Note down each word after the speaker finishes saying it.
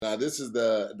Now this is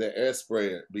the air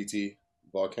sprayer, BT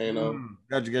Volcano.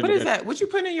 Got you. What is that? What you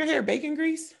put in your hair? Bacon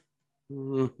grease?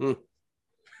 Mm-hmm.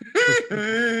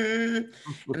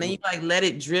 And then you like let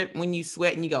it drip when you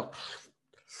sweat and you go.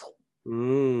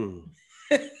 No,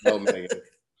 Megan.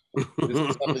 This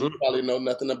is something you probably know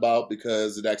nothing about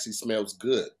because it actually smells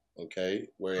good. Okay,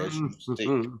 whereas you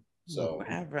stink. So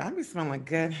whatever. I be smelling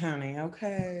good, honey.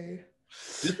 Okay.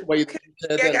 Just the way you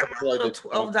said I that, got my little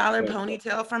 $12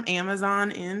 ponytail from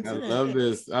Amazon in today. I love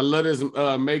this.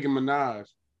 Megan Minaj.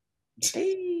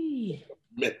 Hey.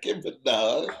 Megan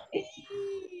Minaj.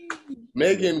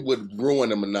 Megan would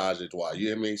ruin a menage a trois.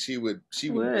 You know what I mean? She would.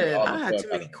 I had too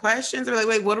many questions. They're like,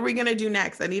 wait, what are we gonna do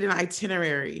next? I need an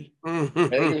itinerary.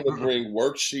 Megan would bring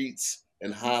worksheets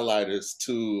and highlighters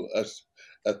to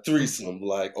a threesome.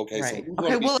 Like, okay, right. so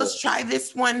okay, well, let's try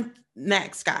this one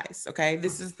next, guys. Okay,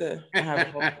 this is the.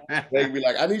 They'd be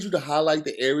like, I need you to highlight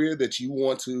the area that you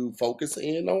want to focus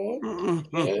in on.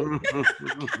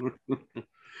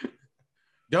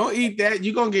 Don't eat that.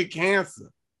 You're gonna get cancer.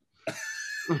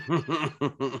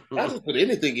 I just put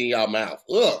anything in y'all mouth.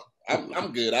 Ugh,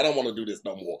 I'm good. I don't want to do this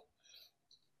no more.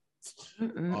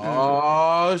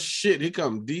 Oh shit! Here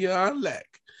come Dion Lack.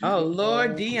 Oh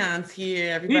Lord, Dion's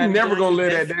here. Everybody, he never gonna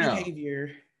let that down.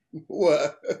 Behavior.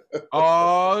 What?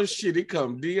 Oh shit! Here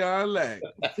come Dion Lack.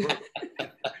 You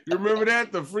remember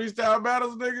that the freestyle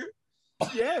battles, nigga?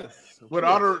 Yes. With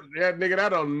all that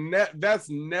nigga, that's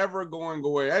never going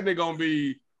away. That nigga gonna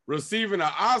be receiving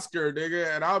an Oscar,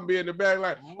 nigga, and I'll be in the back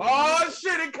like, oh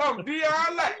shit, it come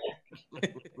Dion Lack.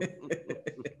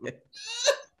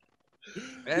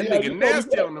 That nigga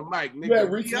nasty on the mic, nigga. You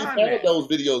had recently found those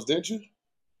videos, didn't you?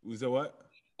 You said what?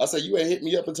 I said you had hit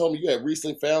me up and told me you had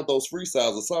recently found those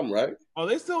freestyles or something, right? Oh,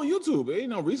 they still on YouTube. They ain't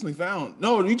no recently found.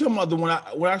 No, you talking about the one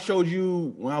when I showed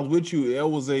you when I was with you? It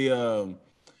was a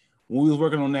when we was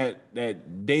working on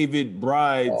that David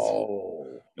Brides. Oh,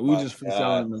 and we just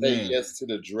freestyling. Say yes to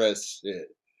the dress shit.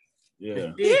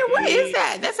 Yeah. Yeah, what is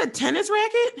that? That's a tennis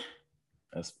racket?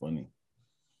 That's funny.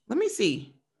 Let me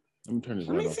see. Let me turn this.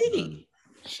 Let me see.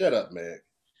 Shut up, man.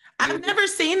 I've never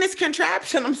seen this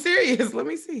contraption. I'm serious. Let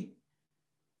me see.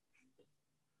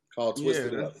 Called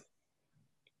Twisted Up.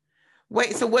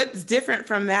 Wait, so what's different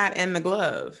from that and the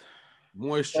glove?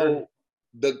 Moisture. So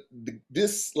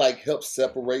this like helps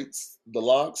separates the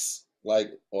locks,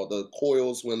 like or the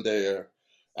coils when they're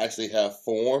actually have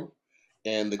form,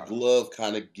 and the glove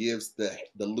kind of gives the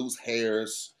loose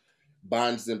hairs,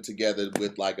 binds them together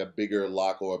with like a bigger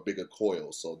lock or a bigger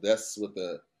coil. So that's what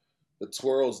the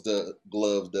twirls the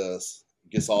glove does.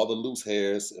 Gets all the loose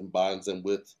hairs and binds them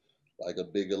with like a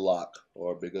bigger lock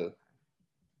or a bigger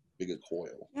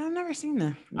coil. Yeah, I've never seen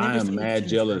that. I am mad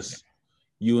jealous.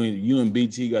 You and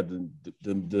BT got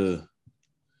the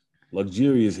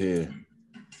luxurious hair.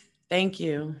 Thank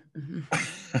you.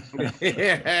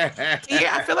 Yeah,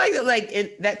 I feel like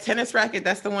that tennis racket,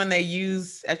 that's the one they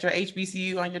use at your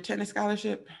HBCU on your tennis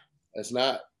scholarship. That's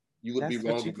not. You would be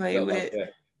wrong. What you play with. Like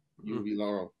that. You would be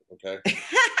wrong. Okay.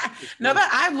 No, but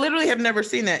I literally have never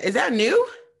seen that. Is that new?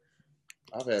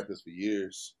 I've had this for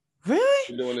years.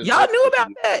 Really? Y'all knew about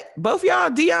that? Both y'all,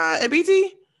 Dion and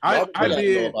BT? I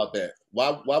did know about that.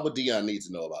 Why would Dion need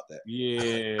to know about that?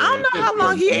 Yeah. I don't know how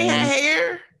long he ain't had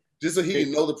hair. Just so he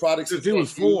didn't know the products. He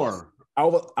was 4. I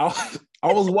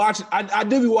was watching. I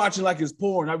did be watching like his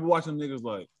porn. I be watching niggas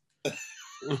like.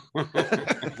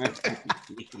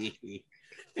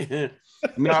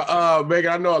 Now,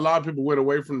 Megan, I know a lot of people went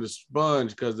away from the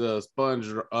sponge because the sponge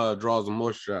draws the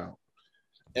moisture out.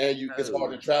 And it's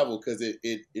hard to travel because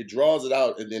it draws it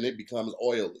out and then it becomes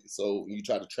oily. So when you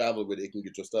try to travel with it, it can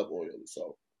get your stuff oily.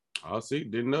 So see,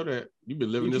 didn't know that. You've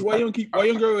been living this. Why you don't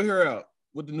grow your hair out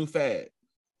with the new fad?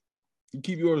 You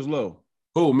keep yours low.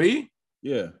 Who, me?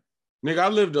 Yeah. Nigga, I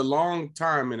lived a long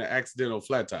time in an accidental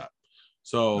flat top.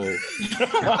 So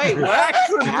wait, what?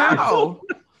 How?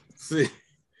 See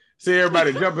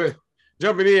everybody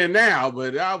jumping in now,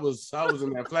 but I was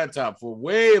in that flat top for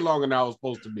way longer than I was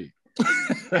supposed to be.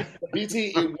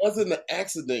 BT, it wasn't an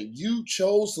accident. You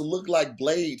chose to look like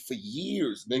Blade for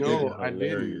years, nigga. No, I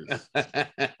didn't.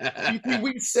 BT,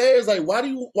 we said, it's like, why do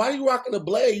you rocking a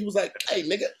Blade? He was like, hey,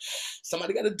 nigga,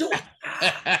 somebody got to do it.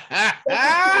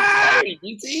 Hey,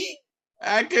 BT.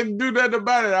 I couldn't do nothing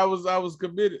about it. I was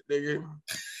committed, nigga.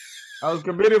 I was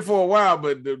committed for a while,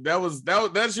 but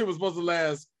that shit was supposed to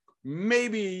last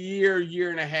maybe a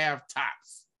year and a half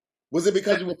tops. Was it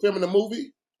because you were filming a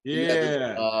movie?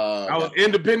 Yeah. I was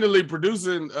independently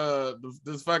producing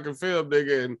this fucking film,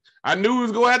 nigga, and I knew we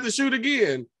was gonna have to shoot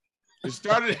again. We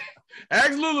started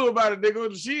ask Lulu about it,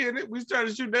 nigga. She in it. We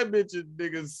started shooting that bitch in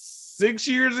nigga 6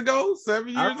 years ago,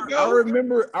 7 years ago.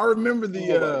 I remember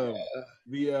the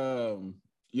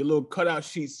your little cutout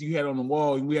sheets you had on the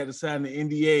wall, and we had to sign the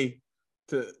NDA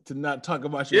to not talk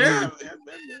about your yeah,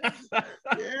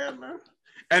 man.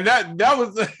 And that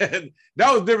was that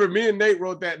was different. Me and Nate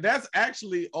wrote that. That's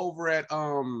actually over at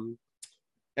not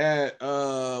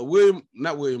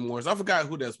William Morris. I forgot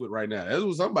who that's with right now. That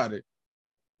was somebody.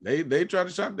 They try to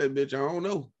shop that bitch. I don't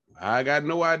know. I got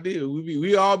no idea.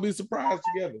 We all be surprised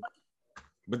together.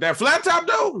 But that flat top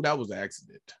though, that was an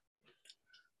accident.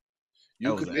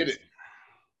 You committed.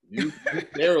 You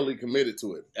thoroughly committed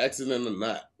to it, accident or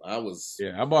not. I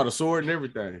bought a sword and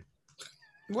everything.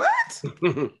 What?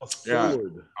 Yeah,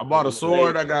 I bought a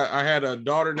sword. I had a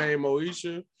daughter named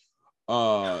Moesha. You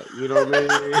know what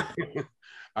I mean?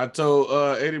 I told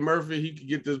Eddie Murphy he could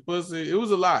get this pussy. It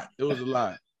was a lot. It was a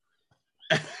lot.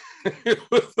 It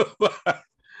was a lot.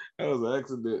 That was an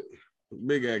accident.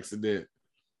 Big accident.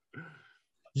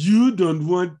 You don't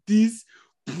want this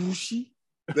pushy?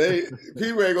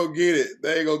 People ain't gonna get it.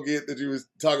 They ain't gonna get that you was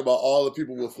talking about all the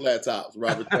people with flat tops.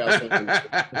 Robert Townsend.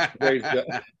 They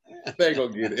ain't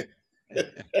gonna get it.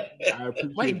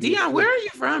 Wait, Dion, where are you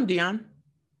from, Dion?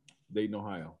 Dayton,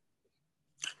 Ohio.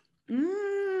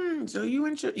 So you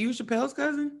Chappelle's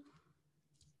cousin?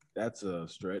 That's a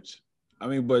stretch. I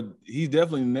mean, but he's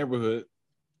definitely in the neighborhood.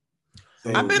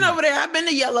 So, I've been over there. I've been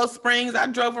to Yellow Springs. I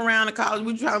drove around to college.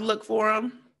 We tried to look for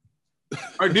him.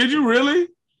 Or did you really?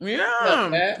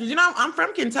 Yeah. You know, I'm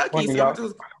from Kentucky,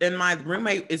 and my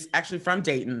roommate is actually from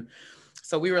Dayton.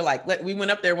 So we were like, we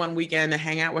went up there one weekend to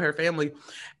hang out with her family.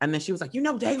 And then she was like, you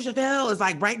know, Dave Chappelle is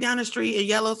like right down the street in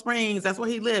Yellow Springs. That's where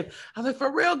he lived. I was like,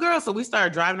 for real, girl? So we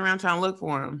started driving around trying to look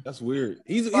for him. That's weird.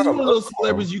 He's one of those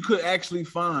celebrities you could actually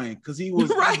find because he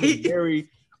was very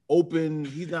open.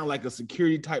 He's not like a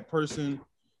security type person.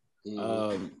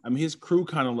 I mean, his crew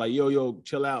kind of like, yo,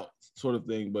 chill out sort of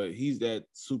thing. But he's that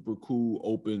super cool,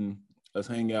 open, let's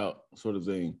hang out sort of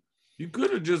thing. You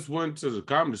could have just went to the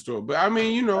comedy store, but I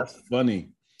mean, you know, that's funny.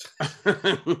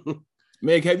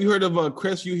 Meg, have you heard of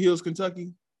Crestview Hills,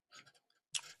 Kentucky?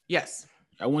 Yes.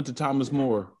 I went to Thomas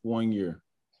More 1 year.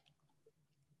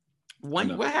 What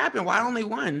happened? Why only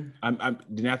one?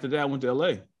 Then after that, I went to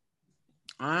LA.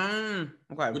 Okay.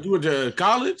 But you went to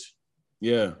college?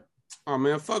 Yeah. Oh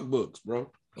man, fuck books,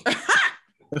 bro.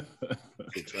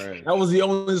 That was the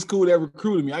only school that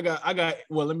recruited me. I got.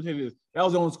 Well, let me tell you this. That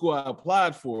was the only school I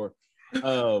applied for,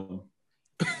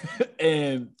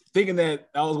 and thinking that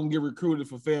I was gonna get recruited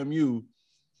for FAMU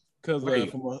because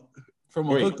from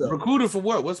a hookup. Recruited for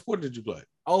what? What sport did you play?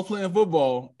 I was playing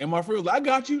football, and my friend was like, "I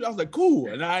got you." I was like, "Cool,"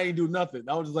 and I ain't do nothing.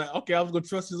 I was just like, "Okay, I was gonna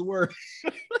trust his word."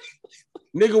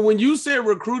 Nigga, when you said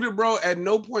recruited, bro, at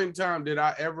no point in time did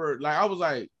I ever I was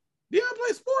like, "Did I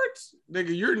play sports?"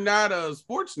 Nigga, you're not a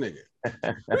sports nigga. What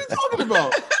are you talking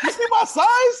about? You see my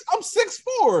size? I'm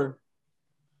 6'4",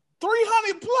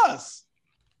 300 plus.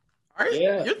 Are you?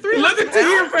 Yeah. You're 300. Look at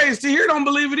Tahir's face. Tahir don't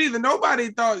believe it either.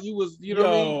 Nobody thought you was, you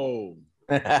know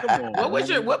what I mean? Come on,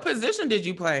 What position did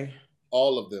you play?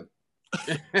 All of them.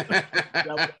 Don't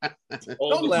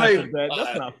laugh at that.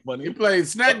 That's not funny. He played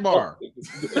snack bar.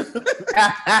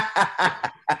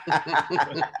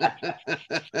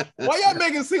 Why y'all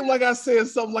make it seem like I said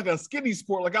something like a skinny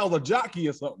sport, like I was a jockey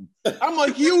or something? I'm a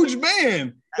huge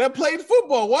man that played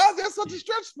football. Why is that such a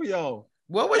stretch for y'all?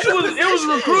 What was it was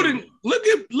recruiting. Look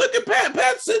at Pat.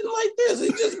 Pat sitting like this.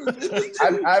 He just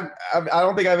I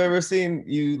don't think I've ever seen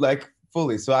you like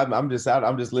fully, so I'm just out.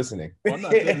 I'm just listening. Well, I'm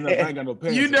not saying I ain't got no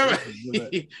pants. You never.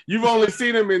 You've only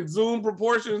seen him in Zoom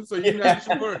proportions, so you're not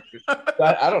sure.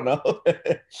 I don't know.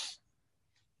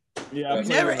 Yeah, you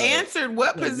never answered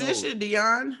what position,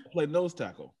 Dion. I played nose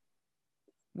tackle.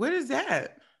 What is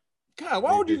that? God,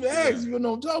 why would you even ask? You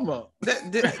know what I'm talking about.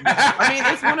 I mean,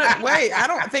 it's one of. Wait, I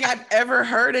don't think I've ever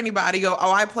heard anybody go,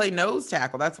 "Oh, I play nose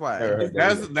tackle." That's why.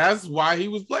 That's why he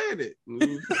was playing it.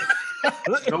 Nobody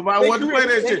wanted to play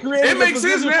that shit. It makes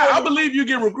sense now. I believe you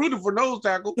get recruited for nose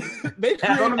tackle. Nobody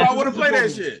want to play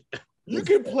that shit. You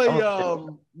can play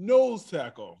nose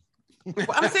tackle. Well,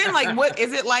 I'm saying, like, what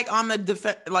is it like on the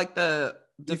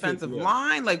defensive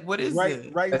line? Like, what is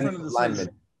it? Right in front of the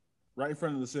center. Right in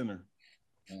front of the center.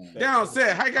 Down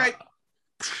set. Hi, guy.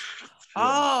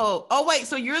 Oh, wait.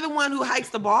 So you're the one who hikes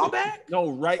the ball back?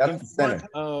 No, right in front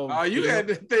of. You had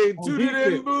the thing tooted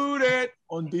and booted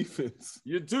on defense.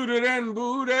 You tooted and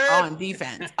booted on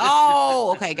defense.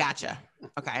 Oh, okay, gotcha.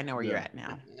 Okay, I know where you're at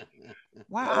now.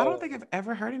 Wow, I don't think I've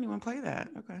ever heard anyone play that.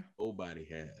 Okay, nobody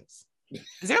has.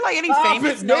 Is there like any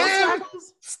famous nose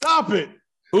tackles? Stop it.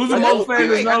 Who's the most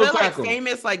famous nose tackle? Like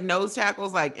famous like nose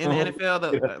tackles like in the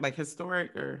NFL, like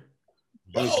historic or?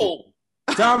 Oh,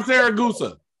 Tom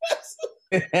Saragusa.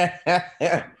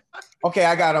 Okay,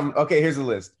 I got them. Okay, here's the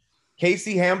list.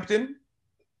 Casey Hampton,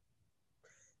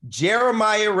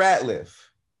 Jeremiah Ratliff,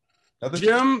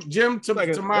 Jim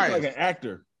like Tobias, like an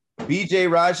actor.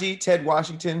 BJ Raji, Ted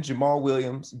Washington, Jamal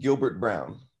Williams, Gilbert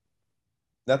Brown.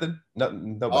 Nothing?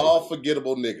 Nobody. All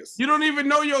forgettable niggas. You don't even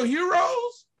know your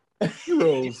heroes?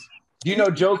 Heroes. Do you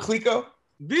know Joe Clico?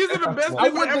 These are the best I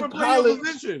people went to ever play your college.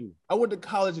 position. I went to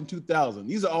college in 2000.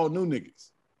 These are all new niggas.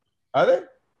 Are they?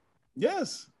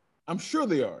 Yes, I'm sure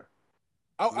they are.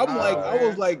 I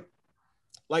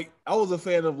was a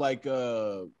fan of like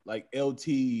LT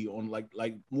on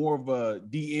like more of a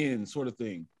DN sort of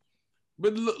thing.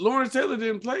 But Lawrence Taylor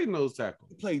didn't play nose tackle.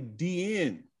 He played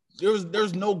DN.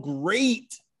 There's no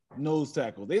great nose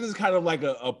tackle. They just kind of like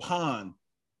a pawn.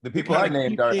 The people I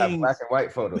named have black and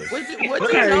white photos. What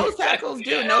do nose tackles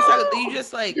do? Nose tackles, you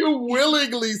just like You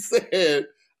willingly said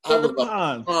I was a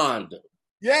pond.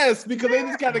 Yes, because they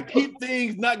just got to keep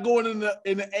things not going in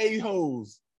the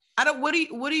a-holes. I don't. What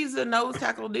does a nose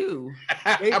tackle do?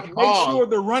 They make sure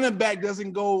the running back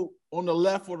doesn't go on the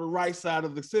left or the right side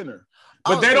of the center.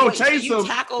 But they don't chase them.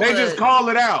 They just call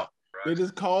it out. They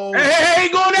just call. Hey,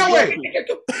 going that way.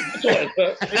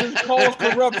 They just call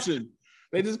corruption.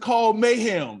 They just call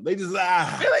mayhem. They just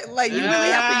like you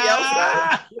really have to yell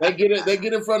stuff. They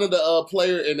get in front of the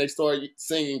player and they start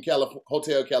singing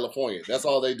Hotel California. That's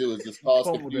all they do is just cause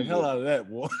confusion. The hell out of that,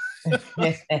 boy.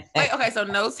 Wait, okay, so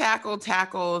nose tackle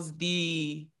tackles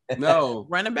the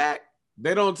running back.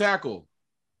 They don't tackle.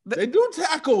 They do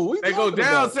tackle. They go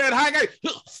down, said high guy.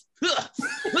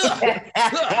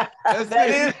 That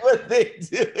is what they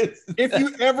do.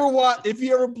 If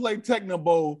you ever play Techno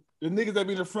Bowl, the niggas that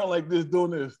be in the front like this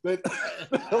doing this.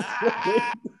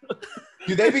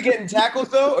 Do they be getting tackles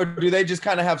though, or do they just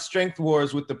kind of have strength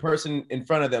wars with the person in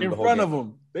front of them? In front of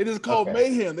them, they just call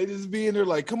mayhem. They just be in there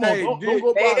like, come on, don't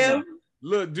go by them.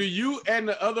 Look, do you and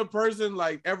the other person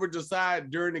like ever decide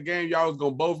during the game y'all was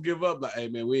gonna both give up? Like, hey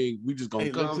man, we just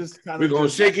gonna come. We're gonna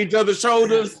shake each other's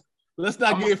shoulders. Let's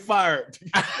not get fired.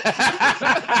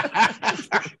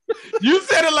 You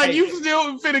said it like you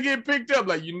still finna get picked up.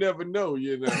 Like you never know,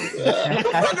 you know.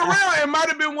 Look around, it might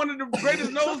have been one of the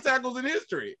greatest nose tackles in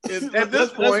history. At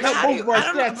this point,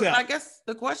 I guess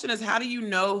the question is, how do you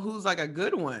know who's like a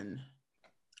good one?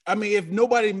 I mean, if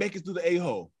nobody makes it through the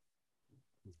a-hole.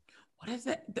 What is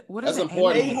that? What is That's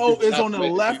important. A-hole is on the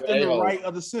left and the right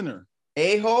of the center.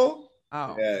 A-hole?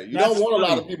 Oh. Yeah, you don't want a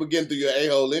lot of people getting through your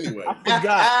a-hole anyway.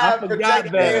 I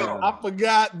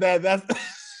forgot that. That's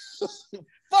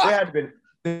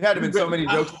there had to been so many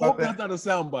jokes about that. That's not a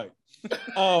soundbite.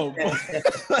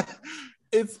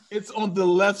 It's on the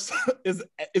left side.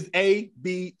 It's A,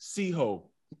 B, C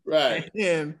hole. Right.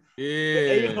 And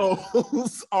the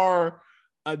a-holes are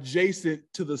adjacent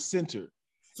to the center.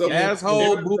 So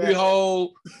asshole, booby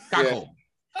hole, cockhole.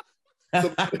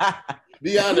 So,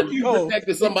 Dion, if you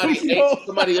protected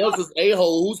somebody else's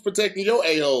a-hole, who's protecting your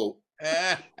a-hole?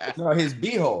 No, his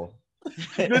b-hole.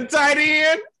 The tight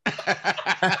end.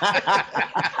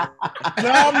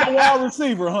 Now I'm the wide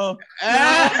receiver, huh?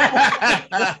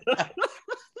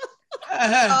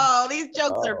 Oh, these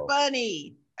jokes are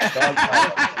funny.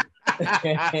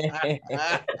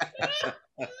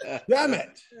 Damn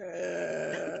it.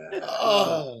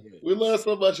 We learned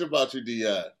so much about you,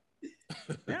 Dion.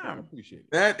 Yeah, I appreciate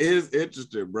it. That is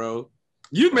interesting, bro.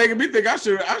 You making me think I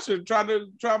should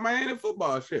try my hand in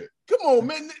football shit. Come on,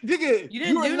 man, nigga.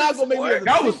 You are not gonna make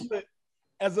me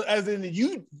as in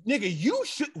you, nigga. You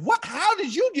should. What? How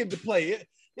did you get to play it?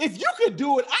 If you could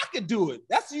do it, I could do it.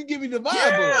 That's you give me the vibe.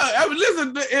 Yeah, I mean,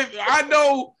 listen. If I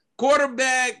know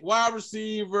quarterback, wide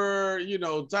receiver,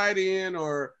 tight end,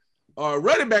 or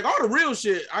running back, all the real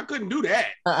shit, I couldn't do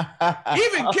that.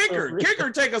 Even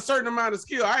kicker take a certain amount of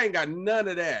skill. I ain't got none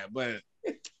of that. But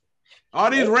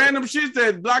all these random shits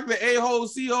that block the a-hole,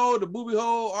 c-hole, the booby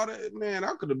hole, all that, man,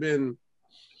 I could have been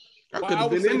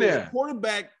in there.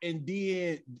 Quarterback and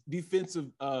DN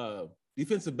defensive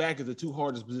back is the two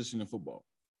hardest position in football.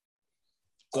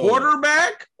 So,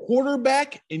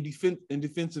 quarterback and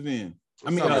defensive end. I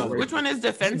mean, which one is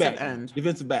defensive end?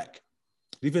 Defensive back.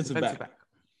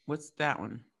 What's that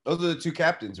one? Those are the two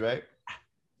captains, right?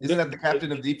 Isn't that the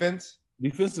captain of defense?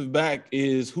 Defensive back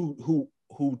is who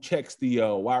checks the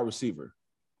wide receiver.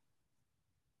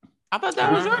 I thought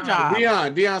that was your job.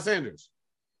 Deion Sanders.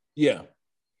 Yeah.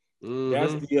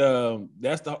 Mm-hmm.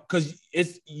 That's the because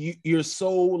you're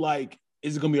so like,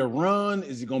 is it gonna be a run?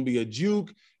 Is it gonna be a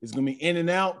juke? Is it gonna be in and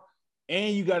out?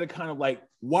 And you got to kind of like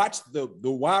watch the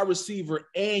wide receiver,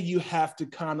 and you have to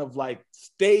kind of like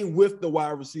stay with the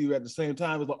wide receiver at the same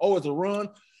time. It's like, oh, it's a run.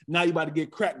 Now you about to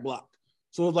get crack blocked.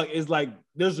 So it's like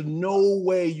there's no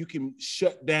way you can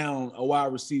shut down a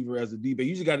wide receiver as a D-back.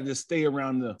 You just got to just stay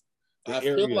around the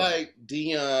area. feel like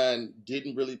Dion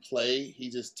didn't really play. He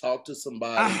just talked to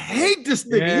somebody. I hate this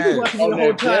nigga. He was watching me the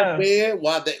whole time.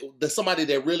 While there's somebody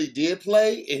that really did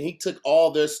play, and he took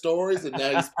all their stories, and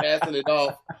now he's passing it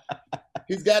off.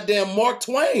 He's goddamn Mark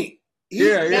Twain.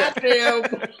 He's goddamn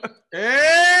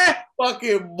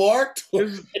fucking Mark Twain.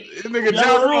 This nigga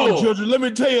Ja Rule. Children, let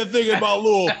me tell you a thing about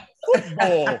little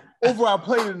football over I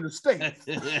played in the States.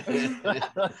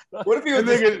 What if he was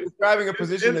describing a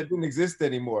position that didn't exist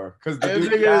anymore? Because the this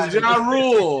nigga is Ja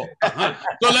Rule.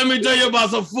 So let me tell you about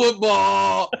some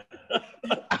football.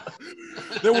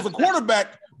 There was a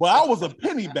quarterback, but I was a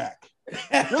penny back.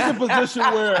 There's a position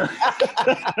where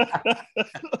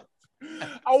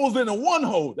I was in a one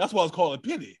hole. That's why it's called a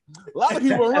penny. A lot of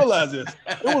people don't realize this.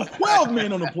 There was 12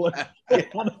 men on the play.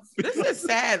 This is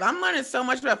sad. I'm learning so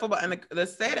much about football, and the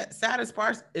saddest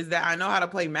part is that I know how to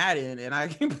play Madden, and I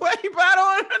can play, but I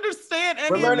don't understand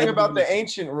any. We're learning about the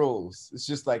ancient rules. It's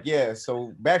just like,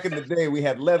 so back in the day, we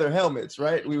had leather helmets,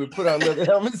 right? We would put our leather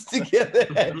helmets together.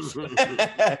 I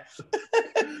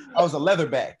was a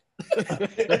leatherback.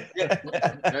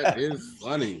 That is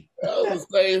funny. That was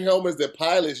the same helmets that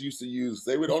pilots used to use.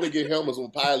 They would only get helmets when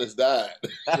pilots died.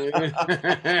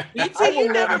 BT,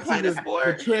 you never played a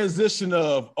sport. The transition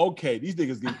of these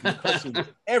niggas get concussions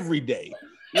every day.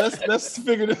 Let's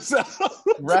figure this out,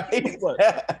 right?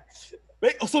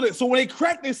 So when they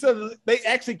crack, they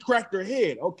actually crack their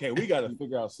head. Okay, we got to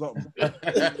figure out something.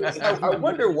 I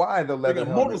wonder why the leather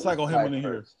motorcycle helmet in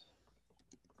here.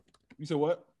 You said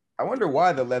what? I wonder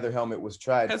why the leather helmet was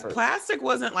tried because first. plastic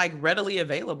wasn't like readily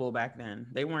available back then.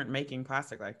 They weren't making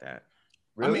plastic like that.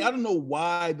 Really? I mean, I don't know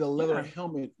why the leather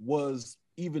helmet was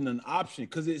even an option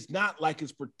because it's not like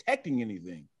it's protecting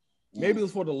anything. Maybe it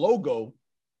was for the logo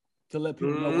to let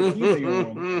people know what team they were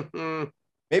on.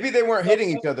 Maybe they weren't hitting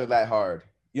each other that hard.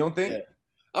 You don't think? Yeah.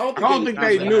 I don't think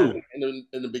they knew.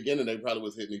 In the beginning, they probably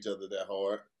was hitting each other that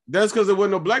hard. That's because there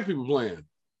wasn't no black people playing.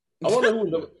 I wonder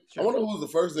who's the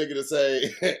first nigga to say,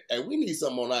 "Hey, we need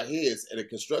something on our heads at a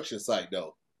construction site,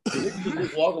 though."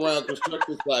 Just walk around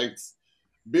construction sites,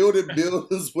 building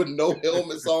buildings with no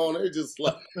helmets on. They're just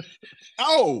like,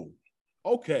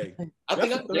 okay. I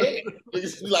think I'm dead.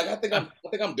 Like I think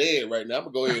I'm dead right now. I'm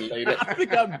gonna go ahead and lay that. I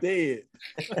think I'm dead.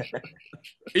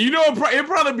 You know, it'd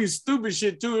probably be stupid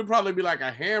shit too. It'd probably be like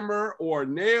a hammer or a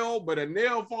nail, but a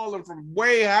nail falling from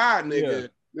way high, nigga.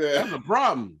 Yeah. That's a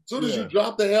problem. As soon as you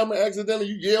drop the hammer accidentally,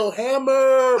 you yell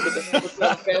hammer, but the hammer's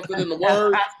not faster than the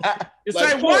word. You like,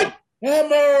 say what?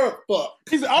 Hammer. Fuck.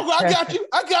 He said, I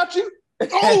got you.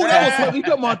 Oh, that was what you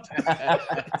talking about.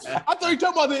 I thought you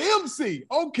talking about the MC.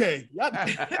 Okay.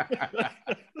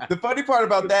 The funny part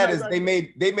about that is they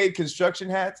made construction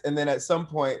hats, and then at some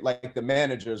point, like the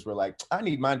managers were like, "I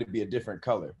need mine to be a different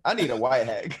color. I need a white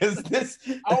hat because this."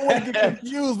 I don't want to get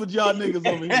confused with y'all niggas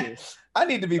over here. I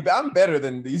need to be. I'm better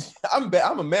than these. I'm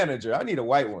a manager. I need a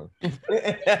white one.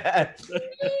 Like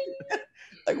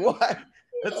what?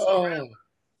 That's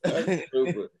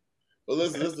stupid. Well,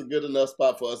 listen, this is a good enough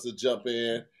spot for us to jump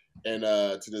in and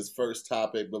to this first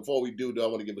topic. Before we do, though, I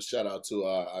want to give a shout out to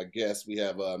our guest. We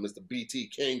have Mr. BT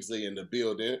Kingsley in the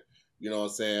building. You know what I'm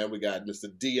saying? We got Mr.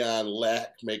 Dion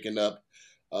Lack making up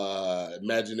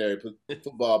imaginary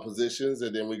football positions,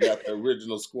 and then we got the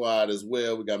original squad as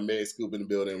well. We got Meg Scoop in the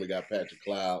building. We got Patrick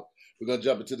Cloud. We're gonna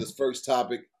jump into this first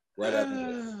topic right after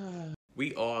this.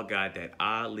 We all got that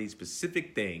oddly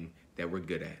specific thing that we're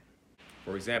good at.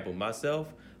 For example,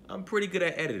 myself, I'm pretty good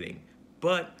at editing,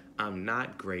 but I'm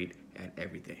not great at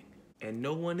everything. And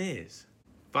no one is.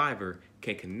 Fiverr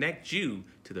can connect you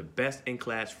to the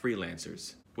best-in-class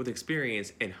freelancers with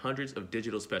experience in hundreds of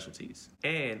digital specialties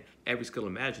and every skill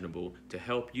imaginable to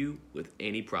help you with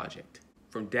any project.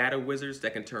 From data wizards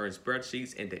that can turn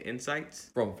spreadsheets into insights,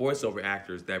 from voiceover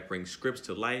actors that bring scripts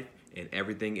to life, and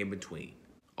everything in between.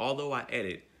 Although I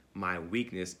edit, my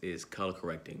weakness is color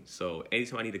correcting. So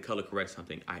anytime I need to color correct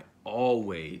something, I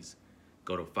always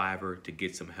go to Fiverr to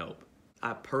get some help.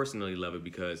 I personally love it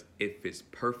because it fits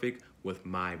perfect with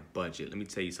my budget. Let me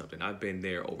tell you something. I've been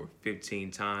there over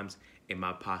 15 times and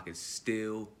my pockets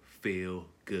still feel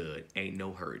good. Ain't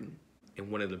no hurting. And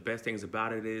one of the best things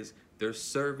about it is their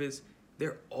service,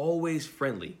 they're always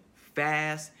friendly,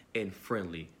 fast and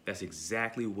friendly. That's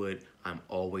exactly what I'm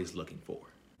always looking for.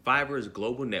 Fiverr's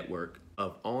global network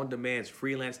of on-demand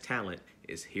freelance talent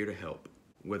is here to help.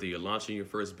 Whether you're launching your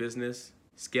first business,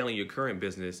 scaling your current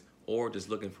business, or just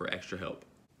looking for extra help.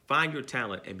 Find your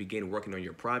talent and begin working on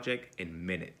your project in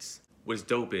minutes. What's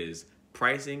dope is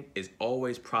pricing is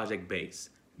always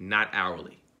project-based, not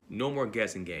hourly. No more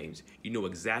guessing games. You know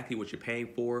exactly what you're paying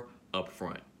for up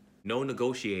front. No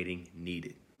negotiating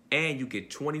needed. And you get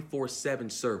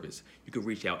 24/7 service. You can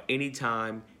reach out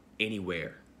anytime,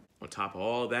 anywhere. On top of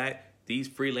all that, these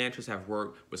freelancers have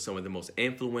worked with some of the most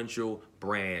influential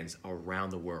brands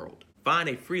around the world. Find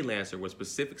a freelancer with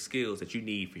specific skills that you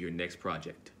need for your next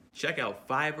project. Check out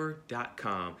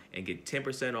Fiverr.com and get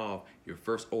 10% off your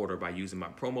first order by using my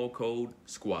promo code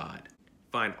SQUAD.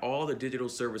 Find all the digital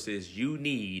services you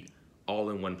need all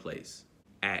in one place.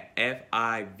 At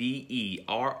Fiverr.com,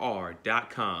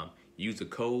 use the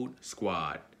code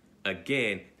SQUAD.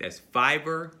 Again, that's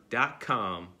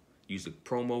Fiverr.com. Use the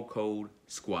promo code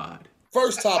SQUAD.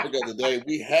 First topic of the day,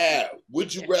 we have,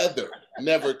 would you rather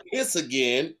never kiss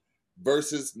again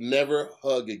versus never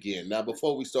hug again? Now,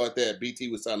 before we start that, BT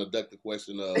was trying to duck the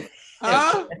question of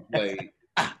have you played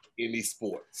any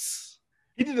sports?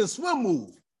 He did a swim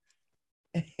move.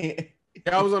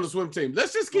 I was on the swim team.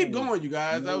 Let's just keep going, you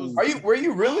guys. Were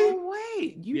you really? Oh,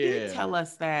 wait, you did tell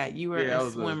us that you were a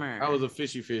swimmer. I was a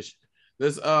fishy fish.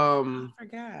 This I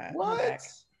forgot. What?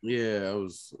 Yeah, I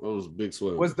was a big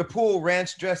swimmer. Was the pool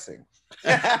ranch dressing?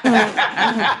 Did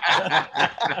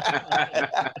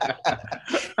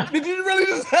you really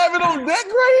just have it on deck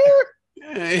right here?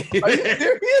 Are you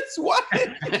serious? Why?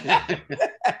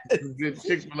 Good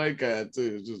Chick-fil-A kind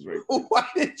too. It's just right. Why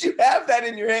did you have that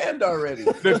in your hand already?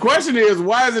 The question is,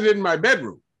 why is it in my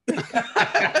bedroom?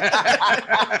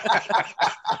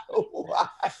 Why?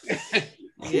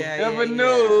 Yeah, Never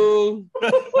know.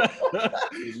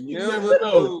 You never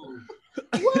know.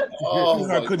 What? Oh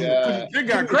my God. It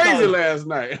got crazy last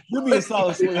night. Give me a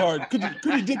solid sweetheart. Could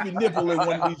you dip your nipple in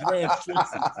one of these ranch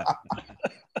dressings?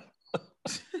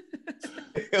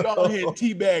 Go ahead and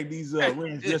teabag these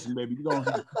ranch dressing, baby. Go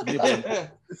ahead.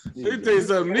 Let me tell you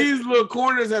something. These little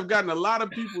corners have gotten a lot of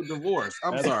people divorced.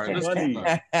 I'm sorry.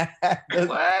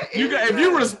 If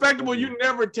you're respectable, you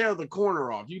never tear the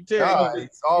corner off. You tear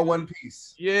it's all one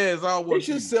piece. Yeah, it's all one piece.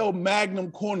 They should sell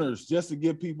Magnum corners just to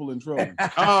get people in trouble.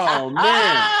 Oh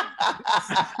man.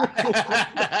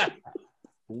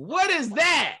 What is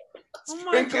that? Oh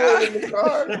my God. In the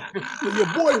car. Your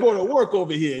boy going to work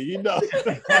over here, you know.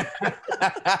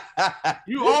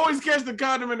 You always catch the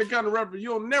condom in the kind of wrapper.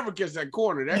 You'll never catch that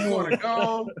corner. That corner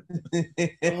gone.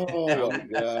 Oh my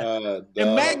God.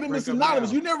 And Magnum is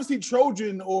synonymous. You never see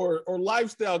Trojan or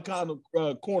lifestyle kind of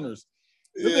corners.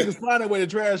 Them niggas find their way to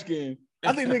trash can.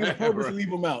 I think niggas purposely leave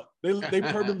them out. They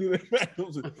purposely leave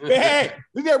Magnums. Hey,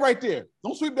 leave that right there.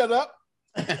 Don't sweep that up.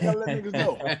 You gotta let niggas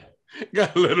know.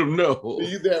 Gotta let them know.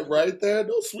 Leave that right there.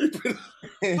 Don't sweep it.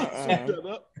 Sweep that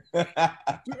up.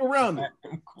 Sweep around it.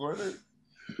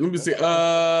 Let me see.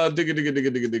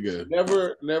 Digga.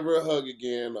 Never hug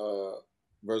again.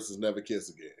 Versus never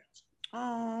kiss again.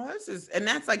 Oh,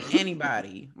 that's like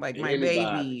anybody, like my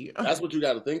baby. That's what you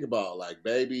got to think about, like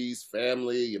babies,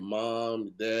 family, your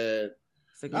mom, your dad.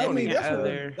 I mean,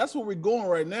 that's where we're going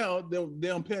right now. The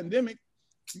damn pandemic.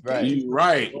 Right.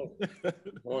 Right.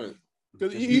 Point.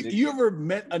 Because you ever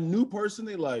met a new person?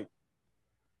 They like,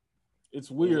 it's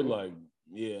weird. Like,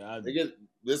 they get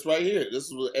this right here. This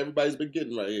is what everybody's been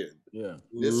getting right here. Yeah.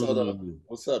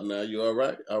 What's up now? You all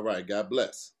right? All right. God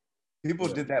bless. People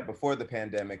did that before the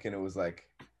pandemic, and it was like,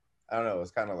 I don't know, it's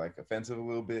kind of like offensive a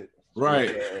little bit. Right.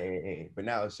 Hey. But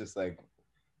now it's just like,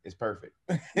 it's perfect.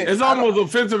 It's almost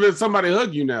offensive if somebody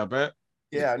hug you now, Pat.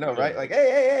 Yeah, I know, right? Like,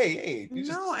 hey.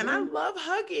 And I love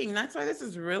hugging. That's why this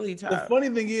is really tough. The funny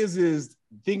thing is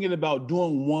thinking about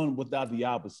doing one without the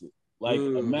opposite. Like,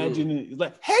 imagine it's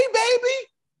like, hey,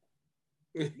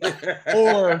 baby.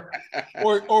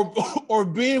 or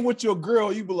being with your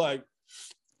girl, you be like,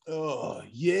 oh,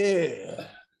 yeah.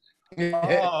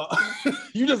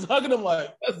 You just hugging them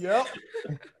like, yep.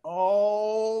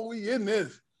 Oh, we in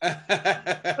this.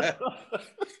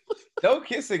 No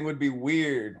kissing would be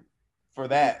weird for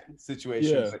that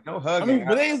situation. Yeah. Like, no hugging. I mean,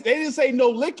 but they didn't say no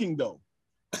licking though.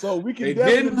 So we can. They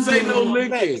didn't say no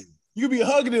licking. You be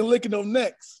hugging and licking them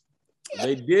necks.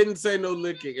 They didn't say no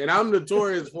licking, and I'm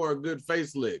notorious for a good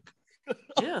face lick.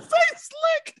 Yeah, face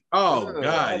lick. Oh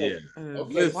God, yeah.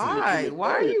 Why?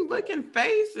 Why are you licking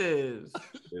faces?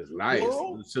 It's nice.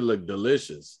 It should look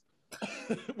delicious.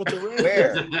 With the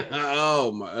Where?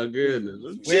 Oh my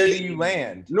goodness. Where do you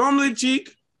land? Normally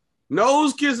cheek.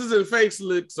 Nose kisses and face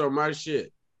licks are my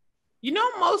shit. You know,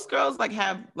 most girls like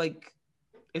have like,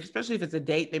 especially if it's a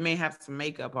date, they may have some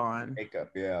makeup on. Makeup,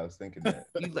 yeah, I was thinking that.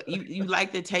 You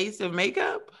like the taste of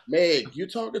makeup? Meg, you're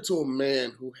talking to a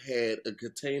man who had a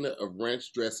container of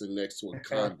ranch dressing next to a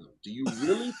condom. Do you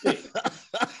really think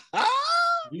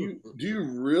Do you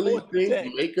really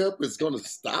think makeup is going to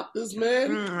stop this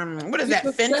man? What is that,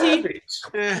 Fenty?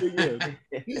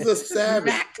 He's a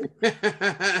savage.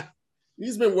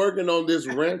 He's been working on this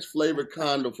ranch flavored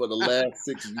condom for the last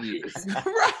 6 years.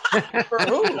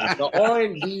 The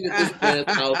R&D at this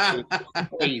man's house is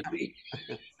crazy.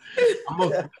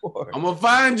 I'm gonna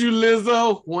find you,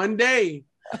 Lizzo, one day.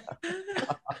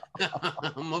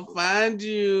 I'm gonna find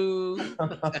you.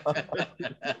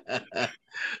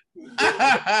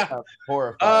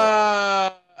 Horrified.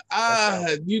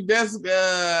 I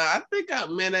think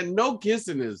that no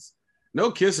kissing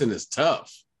is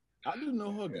tough. I do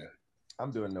no hugging.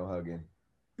 I'm doing no hugging.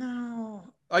 No.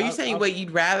 Are you saying wait,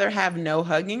 you'd rather have no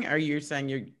hugging, or you're saying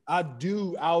you're? I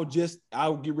do. I'll get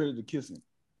rid of the kissing.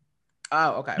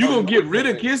 Oh, okay. You gonna get rid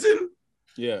of kissing?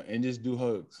 Yeah, and just do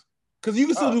hugs. Cause you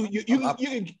can still do you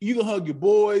can hug your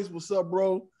boys. What's up,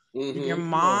 bro? Mm-hmm. Your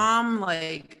mom,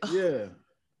 like yeah.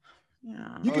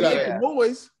 You can make the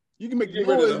noise. You can make the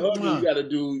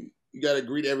noise. You gotta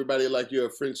greet everybody like you're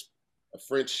a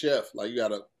French chef. Like you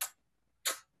gotta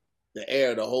the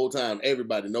air the whole time.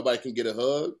 Everybody, nobody can get a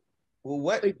hug. Well,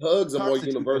 what? I think hugs are more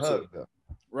universal,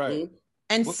 right? Mm-hmm.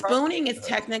 And spooning is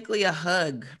technically a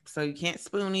hug, so you can't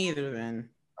spoon either. Then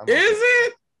is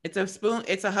it? It's a spoon.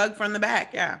 It's a hug from the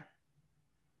back, yeah.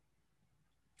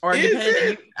 Or is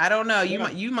it? I don't know. You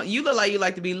look like you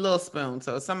like to be little spoon,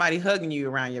 so somebody hugging you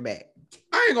around your back.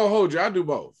 I ain't gonna hold you. I do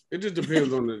both. It just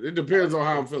depends on it depends on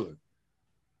how I'm feeling.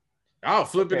 I'll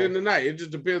flip it in the night. It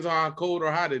just depends on how cold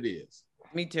or hot it is.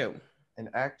 Me too. An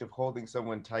act of holding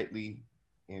someone tightly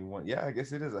in one. Yeah, I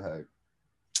guess it is a hug.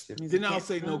 Then I'll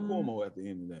say no Cuomo at the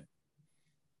end of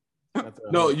that.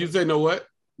 No, you say no what?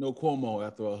 No Cuomo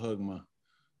after I hug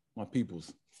my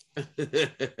peoples.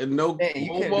 No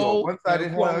Cuomo.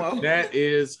 One-sided hug. That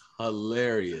is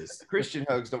hilarious. Christian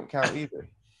hugs don't count either.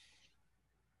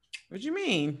 What do you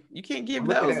mean? You can't give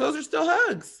those. Those are still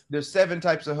hugs. There's 7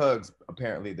 types of hugs,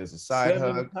 apparently. There's a side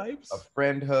hug, a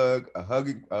friend hug, a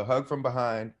hug from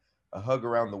behind, a hug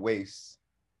around the waist,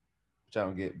 which I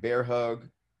don't get, bear hug,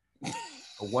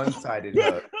 a one-sided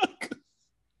hug,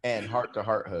 and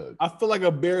heart-to-heart hug. I feel like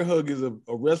a bear hug is a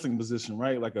wrestling position,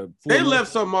 right? Like they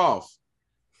left something off.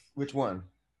 Which one?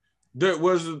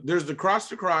 There's the crotch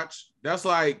to crotch. That's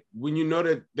like when you know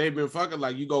that they've been fucking,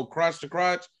 like you go crotch to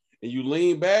crotch and you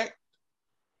lean back.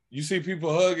 You see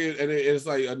people hugging, and it's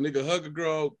like a nigga hug a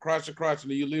girl, crotch to crotch,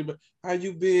 and then you lean back. How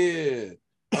you been?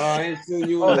 I ain't seen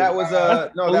you. Oh, that was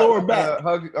a lower back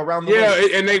hug around the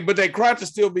waist. Yeah, but they crotches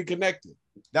still be connected.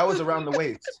 That was around the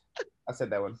waist. I said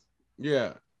that one.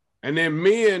 Yeah, and then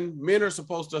men are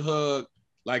supposed to hug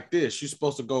like this. You're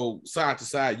supposed to go side to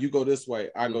side. You go this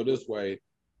way, I go this way,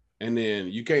 and then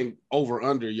you can't over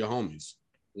under your homies.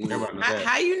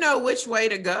 How you know which way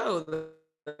to go?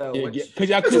 Because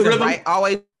y'all could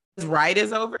always right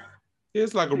is over.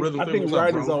 It's like a rhythm. I think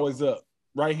right is always up.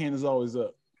 Right hand is always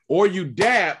up. Or you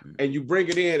dap and you bring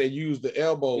it in and use the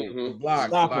elbow to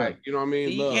block. Like, you know what I mean?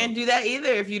 You can't do that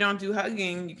either if you don't do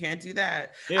hugging. You can't do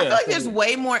that. I feel like there's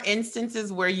way more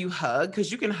instances where you hug,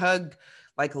 because you can hug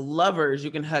like lovers,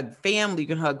 you can hug family, you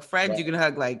can hug friends, you can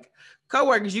hug like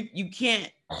coworkers. You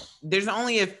can't. There's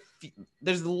only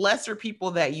there's lesser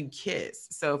people that you kiss.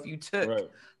 So if you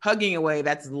took hugging away,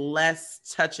 that's less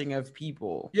touching of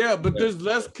people. Yeah, but there's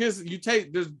less kiss.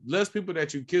 There's less people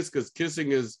that you kiss, because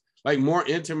kissing is like more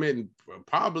intimate and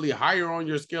probably higher on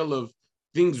your scale of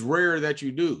things rare that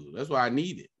you do. That's why I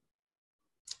need it.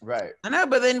 Right. I know,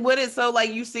 but then what is so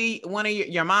like you see one of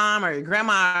your mom or your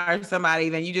grandma or somebody,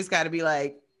 then you just got to be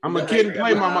like, I'm a kid and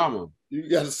play my mama. You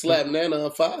got to slap Nana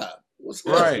on 5. What's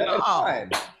right?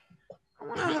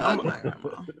 I'm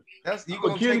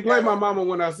a kid and play my mama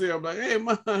when I see her. I'm like, hey,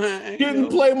 ma, kid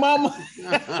and play mama.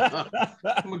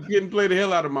 I'm a kid and play the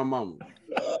hell out of my mama.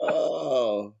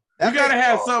 Oh. We gotta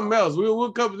have something else.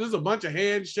 We'll cover. There's a bunch of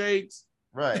handshakes,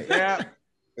 right? Yeah.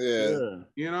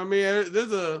 You know what I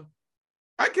mean?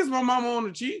 I kiss my mama on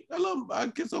the cheek.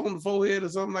 I kiss her on the forehead or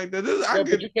something like that.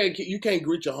 But you can't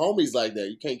greet your homies like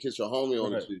that. You can't kiss your homie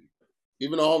on the cheek,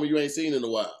 even a homie you ain't seen in a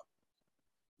while.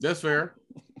 That's fair.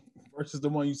 Versus the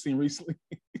one you seen recently.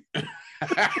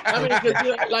 I mean,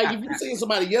 like if you seen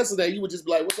somebody yesterday, you would just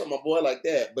be like, "What's up, my boy?" like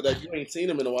that. But if you ain't seen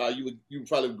him in a while, you would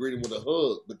probably greet him with a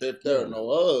hug. But if there are no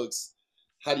hugs,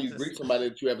 how do you greet somebody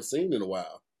that you haven't seen in a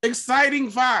while? Exciting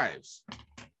fives.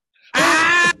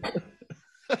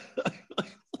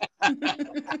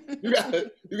 You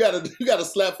gotta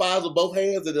slap 5s with both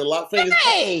hands and then lock fingers.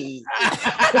 Hey.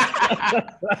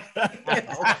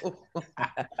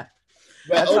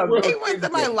 He went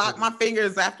somebody lock my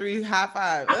fingers after he high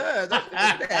five.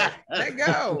 Let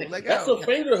go. That's a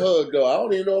finger hug, though. I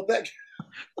don't even know if that.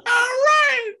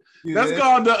 right. That's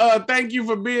called the thank you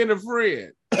for being a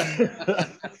friend.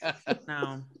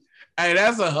 No. Hey,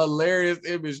 that's a hilarious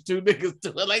image. Two niggas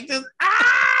doing like this.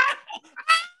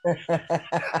 What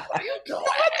are you doing?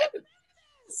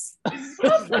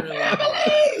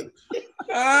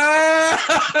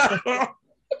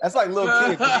 That's like little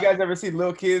kids. Have you guys ever seen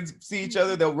little kids see each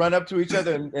other? They'll run up to each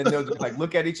other and they'll just like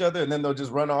look at each other and then they'll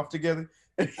just run off together.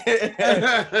 Every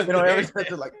time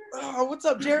they're like, "Oh, what's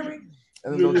up, Jeremy?"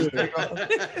 And then they'll just take off.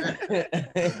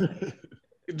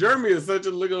 Jeremy is such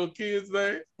a little kid's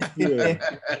name. Yeah.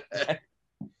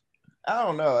 I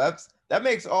don't know. That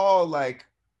makes all like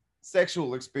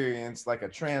sexual experience like a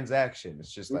transaction.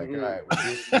 It's just like, all right,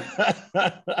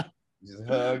 just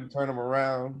hug, turn them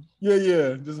around.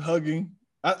 Yeah, just hugging.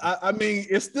 I mean,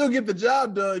 it still get the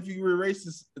job done if you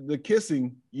erase the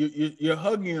kissing. You're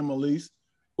hugging them at least.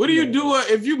 What do you do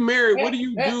if you married? What do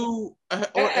you do?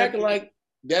 Acting like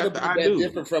that'll be that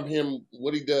different from him.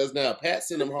 What he does now. Pat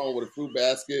sent him home with a fruit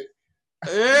basket.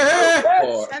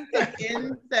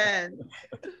 Incense.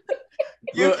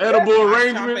 Little edible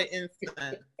arrangement.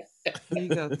 There you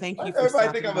go. Thank you. Everybody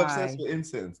think I'm obsessed with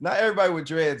incense. Not everybody with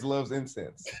dreads loves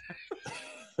incense.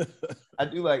 I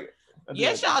do like.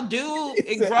 Yes, y'all do.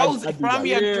 It grows from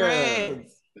your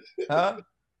dreads. Huh?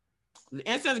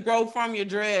 The incense grows from your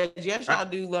dreads. Yes, y'all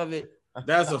do love it.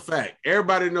 That's a fact.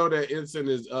 Everybody know that incense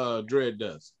is dread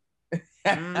dust.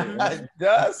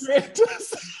 Dust? Dread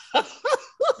dust.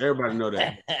 Everybody know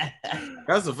that.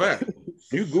 That's a fact.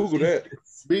 You Google that.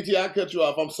 BT, I cut you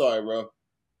off. I'm sorry, bro.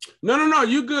 No.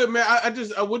 You good, man. I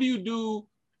just what do you do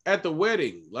at the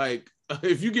wedding? Like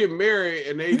if you get married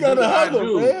and they you gotta hug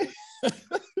them, man.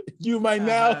 You might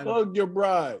now hug your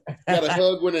bride. You gotta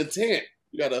hug with intent.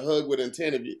 You gotta hug with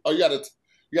intent. You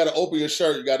gotta open your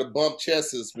shirt. You gotta bump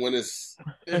chests when it's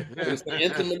an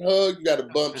intimate hug. You gotta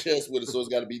bump chest with it, so it's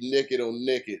gotta be naked on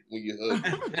naked when you hug.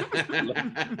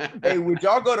 Hey, would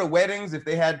y'all go to weddings if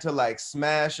they had to like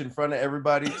smash in front of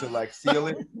everybody to like seal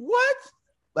it? What?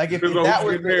 Like if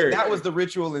that was the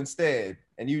ritual instead,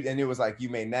 and it was like you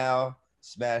may now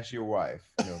smash your wife.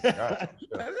 You know, right,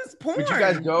 sure. That is porn. Would you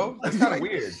guys go? That's kind of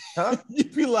weird, huh?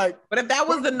 You'd be like, but if that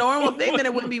was the normal thing, then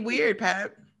it wouldn't be weird,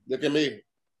 Pat. Look at me.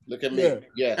 Yeah.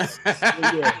 Yes.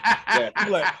 Yeah.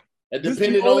 Like, and this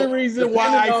is the only reason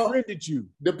why I friended you.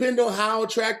 Depending on how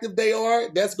attractive they are,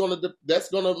 that's gonna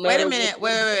matter. Wait a minute.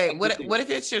 Wait. What if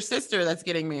it's your sister that's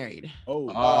getting married? Oh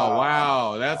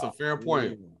wow, that's a fair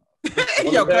point.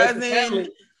 Your cousin,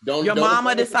 your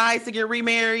mama decides to get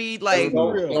remarried. Like,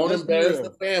 don't embarrass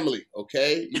the family,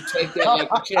 okay? You take that like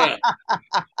a champ.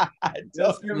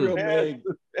 Just be real, man.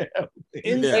 Take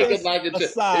it like a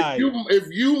champ. If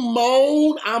you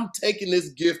moan, I'm taking this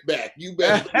gift back. You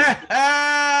better.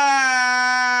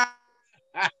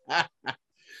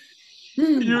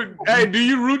 Hey, do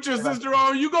you root your sister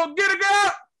on? You gonna get it,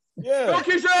 girl? Yeah. Go,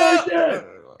 Keisha.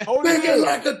 Take it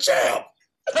like a champ.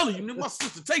 Telling you, nigga, my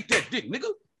sister take that dick,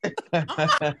 nigga.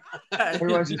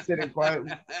 Everyone's just sitting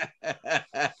quietly.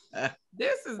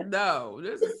 This is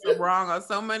so wrong on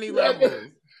so many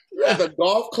levels. You have a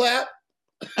golf clap.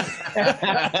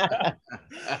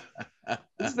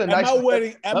 This is a at nice my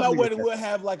wedding, we'll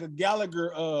have like a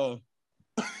Gallagher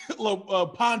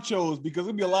little ponchos because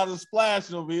there'll be a lot of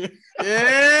splashing over here.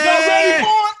 Yeah.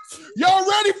 Y'all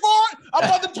ready for it? I'm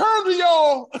about to turn to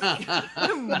y'all.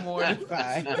 I'm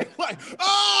mortified. Like,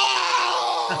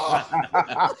 oh!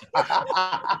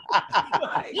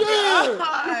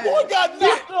 Yeah! Boy got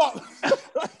knocked up.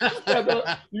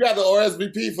 You got the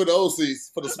RSVP for the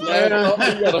OCs, for the splash.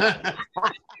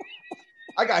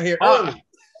 I got here early.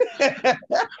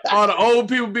 All the old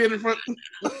people being in front.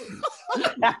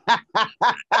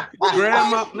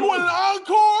 Grandma. You want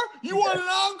an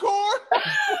encore?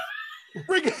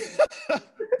 Bring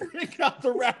out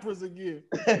the rappers again.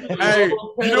 Hey,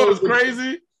 you know what's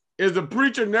crazy? Is the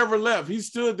preacher never left. He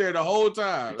stood there the whole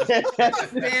time.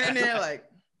 Standing there like,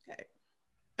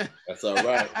 okay. That's all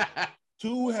right.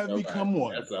 Two have become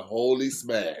one. That's a holy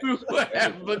smash. Two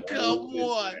have become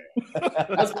one.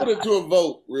 Let's put it to a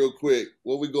vote real quick.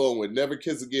 What we going with? Never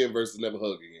kiss again versus never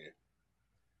hug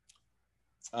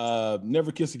again.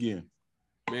 Never kiss again.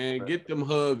 Man, get them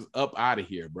hugs up out of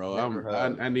here, bro.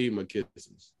 I need my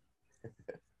kisses.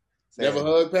 Never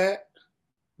hug, Pat?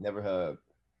 Never hug.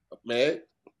 Meg?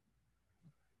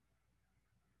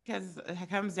 Because it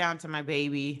comes down to my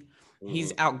baby.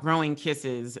 He's outgrowing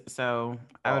kisses, so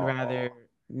I would rather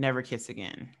never kiss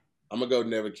again. I'm gonna go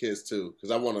never kiss too,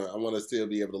 because I wanna still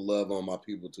be able to love on my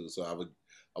people too. So I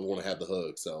want to have the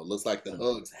hug. So it looks like the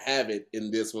hugs have it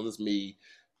in this one. It's me,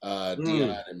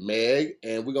 Dion, and Meg,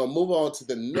 and we're gonna move on to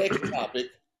the next topic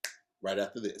right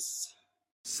after this.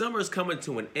 Summer's coming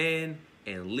to an end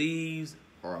and leaves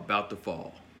are about to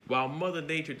fall. While Mother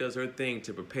Nature does her thing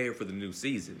to prepare for the new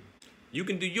season, you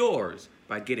can do yours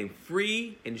by getting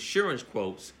free insurance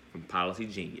quotes from Policy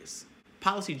Genius.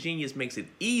 Policy Genius makes it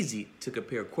easy to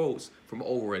compare quotes from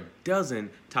over a dozen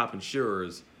top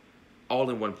insurers all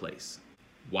in one place.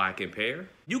 Why compare?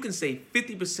 You can save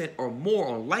 50% or more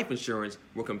on life insurance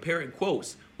when comparing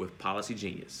quotes with Policy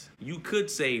Genius. You could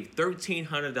save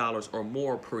 $1,300 or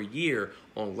more per year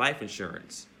on life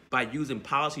insurance by using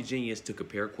Policy Genius to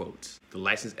compare quotes. The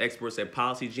licensed experts at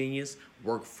Policy Genius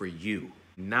work for you,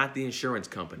 not the insurance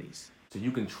companies. So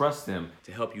you can trust them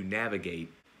to help you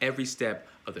navigate every step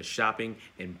of the shopping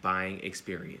and buying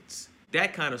experience.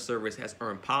 That kind of service has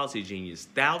earned Policy Genius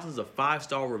thousands of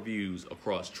 5-star reviews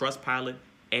across Trustpilot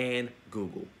and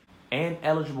Google. And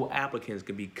eligible applicants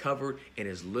can be covered in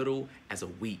as little as a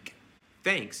week,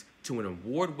 thanks to an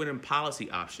award-winning policy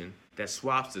option that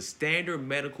swaps the standard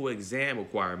medical exam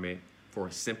requirement for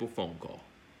a simple phone call.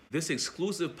 This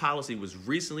exclusive policy was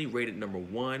recently rated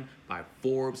 #1 by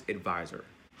Forbes Advisor,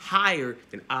 higher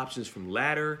than options from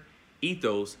Ladder,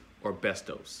 Ethos, or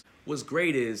Bestos. What's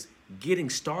great is getting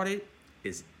started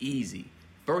is easy.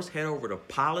 First, head over to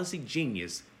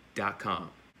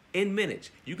policygenius.com. In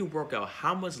minutes, you can work out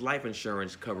how much life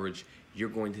insurance coverage you're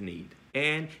going to need.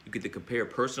 And you get to compare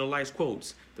personalized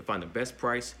quotes to find the best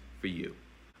price for you.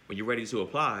 When you're ready to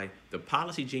apply, the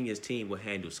Policy Genius team will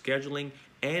handle scheduling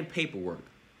and paperwork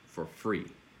for free.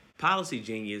 Policy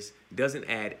Genius doesn't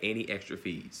add any extra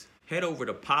fees. Head over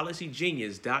to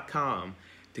policygenius.com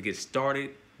to get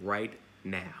started right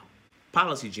now.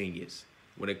 Policy Genius.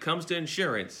 When it comes to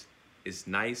insurance, it's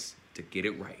nice to get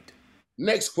it right.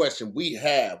 Next question we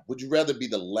have, would you rather be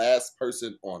the last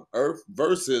person on Earth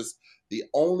versus the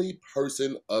only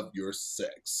person of your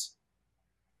sex?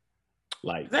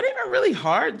 Like, is that even really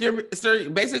hard? So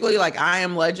basically, like, I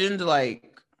Am Legend,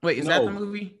 like, wait, is that the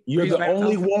movie? You're the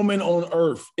only woman on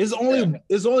Earth. It's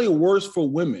only worse for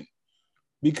women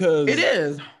because it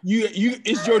is. You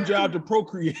it's your job to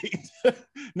procreate.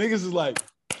 Niggas is like,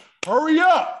 hurry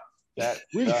up.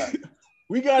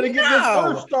 We got to get this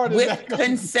first started. With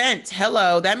consent.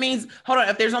 Hello. That means, hold on,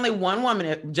 if there's only one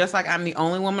woman, just like I'm the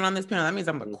only woman on this panel, that means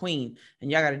I'm a queen.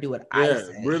 And y'all got to do what I say.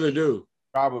 Yeah, really do.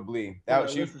 Probably.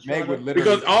 Meg would literally.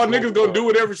 Because all niggas gonna do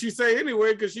whatever she say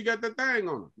anyway, because she got that thing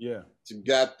on her. Yeah. She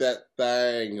got that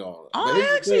thing on her. Oh,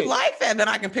 I actually like that. Then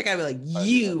I can pick out and be like,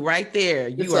 you right there.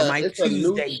 You are my Tuesday. A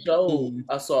new show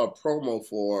I saw a promo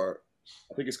for,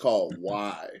 I think it's called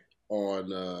Y. On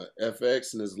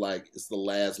FX, and it's the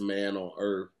last man on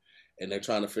Earth, and they're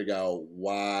trying to figure out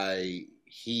why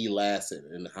he lasted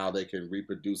and how they can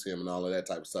reproduce him and all of that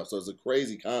type of stuff. So it's a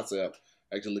crazy concept.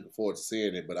 Actually, looking forward to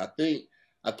seeing it. But I think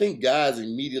guys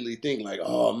immediately think like,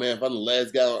 oh man, if I'm the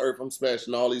last guy on Earth, I'm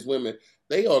smashing all these women.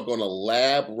 They are gonna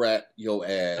lab rat your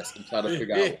ass and try to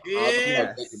figure out how they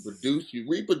can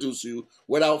reproduce you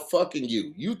without fucking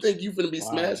you. You think you finna be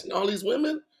smashing all these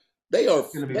women? They are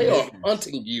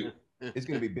hunting you. It's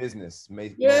gonna be business.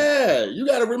 Yeah, you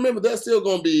got to remember that's still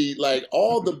gonna be like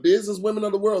all the business women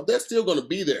of the world. They're still gonna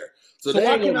be there. So they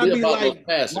why ain't can gonna I be about like?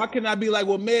 passion. Why can I be like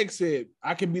what Meg said?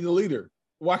 I can be the leader.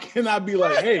 Why can't I be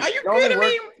like, hey? Are you kidding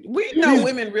me? We know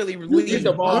women really lead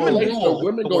the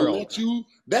women gonna let you.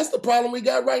 That's the problem we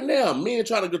got right now. Men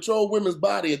trying to control women's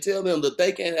body and tell them that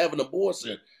they can't have an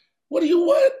abortion. What?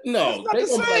 No,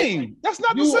 that's not the same. That's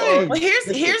not the same. Well,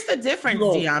 here's the difference,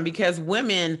 Dion, because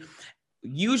women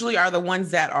usually are the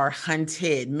ones that are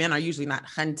hunted. Men are usually not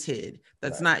hunted.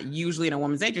 That's not usually in a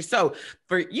woman's nature. So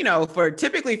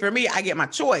typically for me, I get my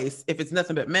choice if it's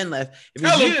nothing but men left. If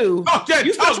it's you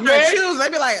switch my choose,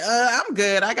 they'd be like, I'm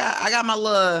good. I got my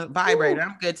little vibrator.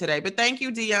 I'm good today. But thank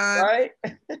you, Dion. Right?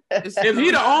 If he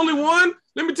the only one,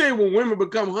 let me tell you when women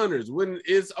become hunters, when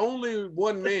it's only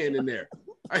one man in there.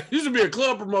 I used to be a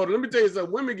club promoter. Let me tell you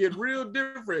something. Women get real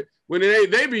different when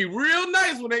they be real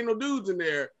nice when ain't no dudes in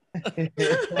there.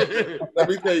 Let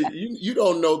me tell you, you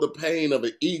don't know the pain of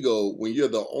an ego when you're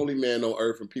the only man on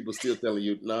Earth and people still telling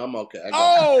you, "No, I'm okay."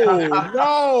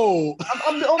 No,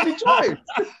 I'm the only choice.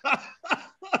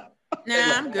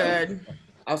 Nah, I'm good.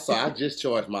 I'm sorry, I just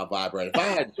charged my vibrator. If I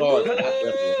had charged, I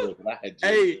definitely would. But I had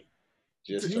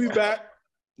just be back.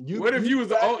 What if you was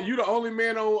the only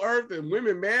man on Earth and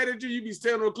women mad at you? You be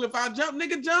standing on a cliff. I jump,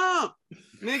 nigga, jump.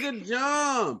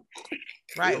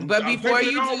 Right, but before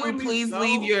you do, please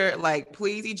leave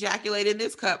please ejaculate in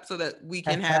this cup so that we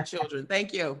can have children.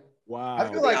 Thank you. Wow.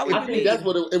 I feel like I think that's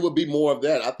what it would be more of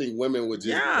that. I think women would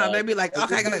just they'd be like,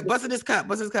 okay, bust in this cup.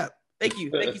 Thank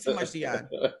you so much, Dion.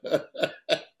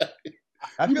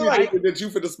 I feel like that you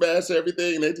for to smash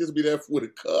everything and they just be there with a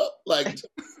cup, like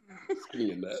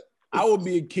seeing that. I would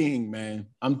be a king, man.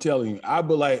 I'm telling you. I'd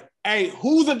be like, hey,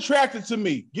 who's attracted to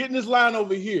me? Get in this line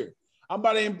over here. I'm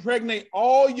about to impregnate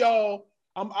all y'all.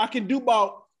 I can do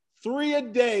about 3 a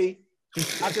day.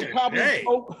 I can probably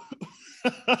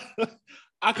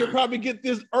I could probably get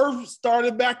this earth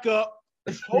started back up.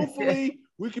 Hopefully,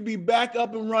 we could be back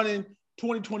up and running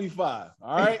 2025.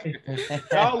 All right.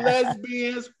 Y'all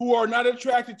lesbians who are not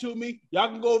attracted to me, y'all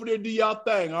can go over there and do y'all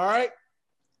thing. All right.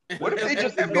 What if they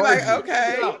just be like,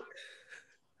 okay.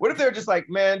 What if they're just like,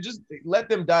 man, just let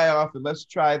them die off and let's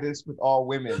try this with all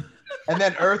women. And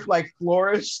then Earth like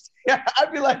flourished. Yeah,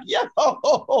 I'd be like, yo,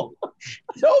 nobody.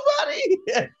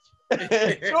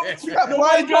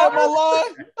 Nobody got my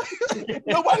line.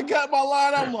 Nobody got my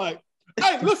line. I'm like,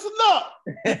 hey, listen up.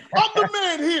 I'm the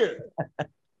man here.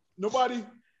 Nobody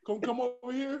come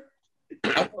over here.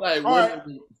 I feel like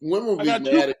women be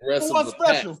mad aggressive with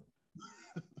Pat.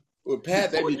 With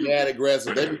Pat, they be mad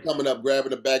aggressive. They be coming up, grabbing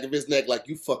the back of his neck like,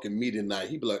 you fucking me tonight.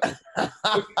 He be like,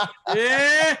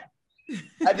 yeah.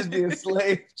 I just be a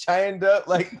slave, chained up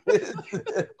like this.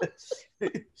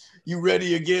 You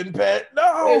ready again, Pat?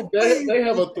 No. They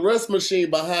have a thrust machine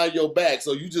behind your back,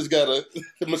 so you just gotta.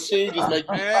 The machine just make.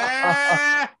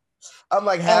 I'm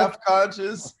like half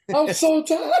conscious. I'm so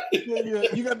tired. Yeah.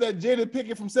 You got that Jada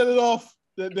Pinkett from Set It Off.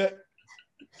 That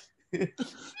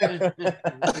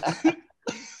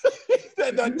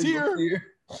tear.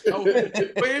 Oh,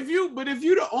 but if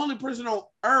you're the only person on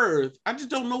Earth, I just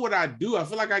don't know what I do. I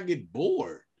feel like I get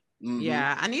bored. Mm-hmm.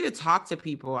 Yeah, I need to talk to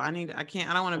people. I don't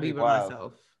want to be by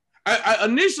myself. I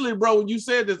initially, bro, when you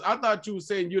said this, I thought you were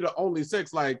saying you're the only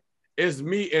sex, like it's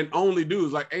me and only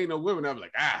dudes, like ain't no women. I'm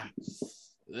like, I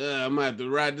might have to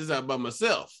ride this out by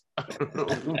myself.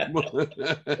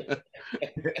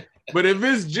 But if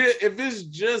it's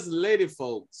just lady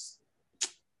folks,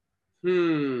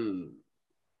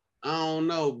 I don't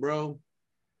know, bro.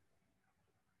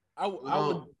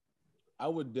 I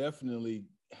would definitely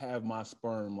have my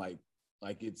sperm like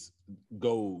it's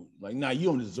gold. Like, nah, you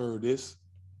don't deserve this.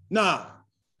 Nah,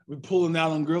 we're pulling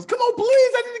out on girls. Come on,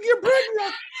 please, I need to get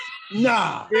pregnant.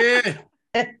 Nah. Yeah.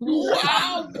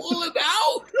 Wow, pull it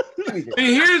out.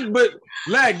 And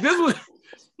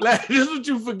this is what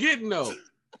you forgetting though.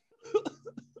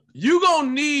 You gonna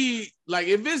need, like,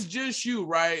 if it's just you,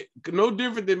 right? No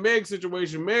different than Meg's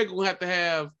situation. Meg gonna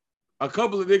have a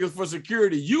couple of niggas for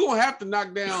security. You gonna have to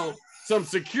knock down some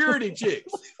security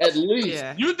chicks. At least.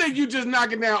 Yeah. You think you just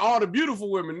knocking down all the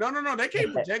beautiful women. No, they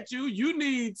can't protect you. You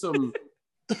need a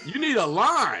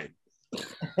line.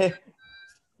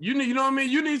 You know what I mean?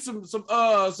 You need some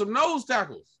nose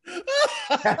tackles. You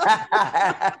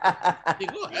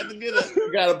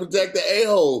gotta protect the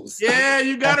a-holes. Yeah,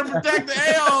 you gotta protect the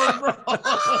a-holes, bro.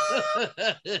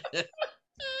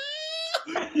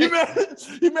 You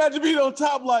imagine being on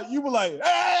top, like you were like,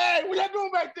 hey, what y'all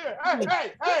doing back there?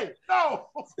 Hey, no.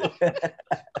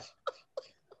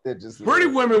 Pretty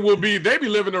women they be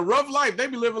living a rough life. They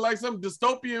be living like some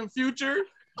dystopian future.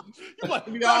 You like,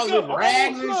 all the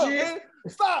rags and shit. Man.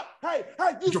 Stop. Hey,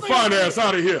 get your fine ass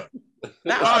out of here.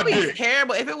 That would be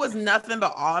terrible if it was nothing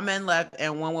but all men left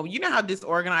and one woman. You know how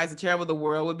disorganized and terrible the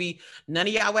world would be. None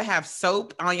of y'all would have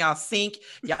soap on y'all sink.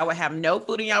 Y'all would have no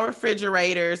food in y'all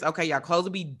refrigerators. Okay, y'all clothes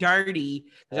would be dirty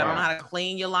because y'all don't know how to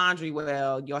clean your laundry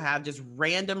well. You'll have just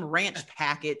random ranch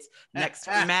packets next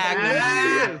to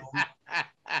Magnum.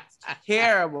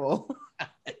 Terrible.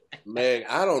 Meg,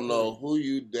 I don't know who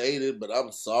you dated, but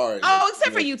I'm sorry. Oh,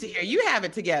 except for you two here. You have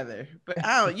it together.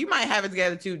 But you might have it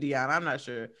together too, Dion. I'm not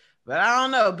sure. But I don't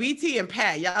know. BT and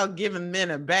Pat, y'all giving men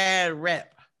a bad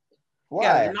rep. Why?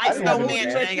 Yeah, nice little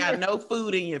man ain't got no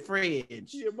food in your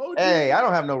fridge. Hey, I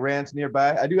don't have no ranch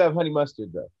nearby. I do have honey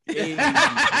mustard though. Here we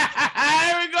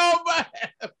go,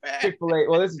 Chick-fil-A.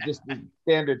 Well, this is just the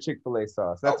standard Chick-fil-A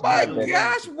sauce. That's my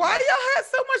gosh, why do y'all have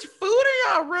so much food in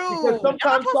y'all room? Because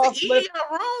sometimes y'all supposed to eat in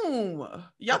your room.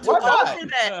 Y'all too old for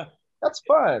that. That's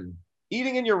fun.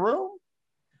 Eating in your room?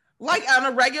 Like on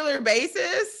a regular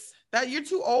basis? That you're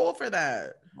too old for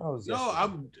that. Oh,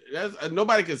 no,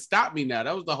 nobody can stop me now.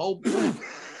 That was the whole point.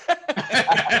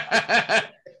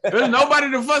 There's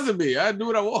nobody to fuss at me. I do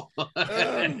what I want.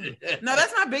 No,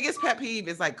 that's my biggest pet peeve.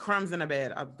 Is like crumbs in a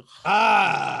bed.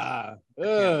 But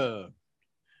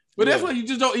that's why you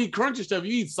just don't eat crunchy stuff.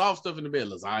 You eat soft stuff in the bed.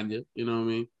 Lasagna. You know what I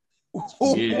mean?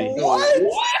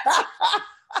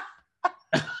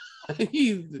 What?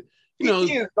 He's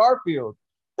Garfield.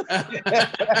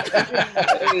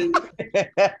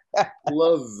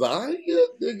 Lasagna?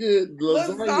 Nigga,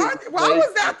 lasagna. Why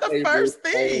was that the first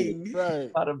thing?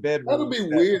 Right. Out of bed. That'd be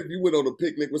weird if you went on a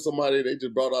picnic with somebody and they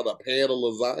just brought out a pan of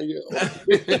lasagna.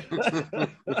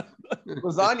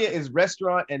 Lasagna is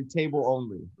restaurant and table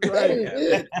only.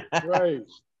 Right. Right.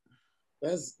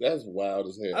 That's wild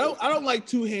as hell. I don't like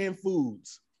two-hand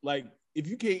foods. Like if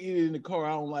you can't eat it in the car,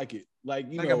 I don't like it. Like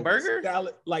you know, a burger,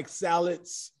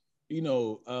 salads. You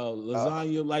know,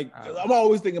 lasagna. I'm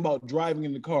always thinking about driving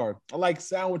in the car. I like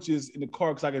sandwiches in the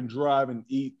car because I can drive and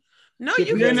eat. No,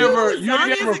 you can do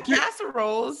lasagnas and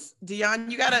casseroles,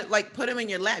 Dion. You gotta like put them in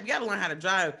your lap. You gotta learn how to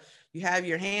drive. You have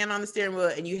your hand on the steering wheel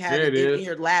and you have it in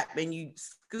your lap and you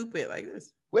scoop it like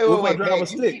this. Wait. You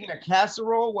eating a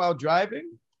casserole while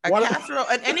driving? Casserole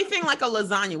and anything like a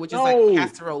lasagna, which is like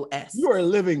casserole-esque. You are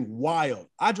living wild.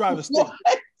 I drive a stick.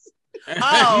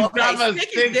 Oh, okay.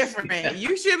 Stick is different.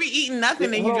 You should be eating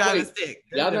nothing and you drive a stick.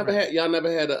 Y'all never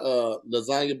had a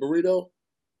lasagna burrito?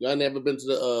 Y'all never been to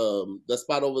the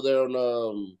spot over there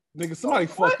on Nigga, somebody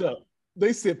fucked up.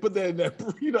 They said put that in that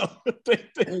burrito. What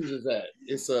is that?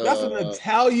 It's that's an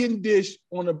Italian dish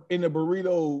in a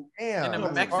burrito. Damn, in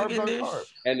a Mexican dish.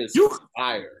 And it's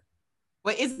fire.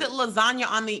 Wait, is it lasagna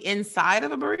on the inside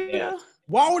of a burrito? Yeah.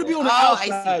 Why would it be on the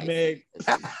outside, Meg?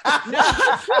 No,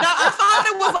 I thought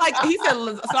it was like he said.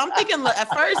 So I'm thinking at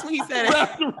first when he said it, I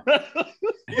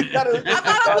thought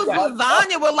it was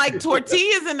lasagna with like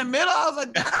tortillas in the middle. I was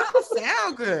like, that don't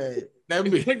sound good. That's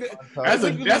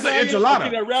an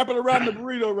enchilada. Wrap it around the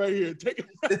burrito right here. Take it.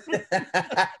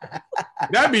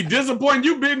 That'd be disappointing.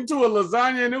 You bit into a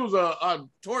lasagna and it was a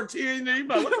tortilla in there. You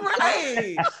like, what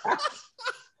right?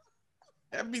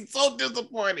 That'd be so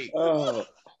disappointing.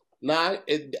 Nah,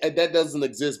 that doesn't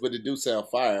exist, but it do sound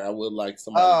fire. I would like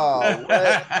somebody. Oh, you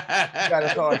got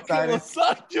us all excited.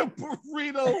 Lasagna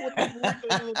burrito with the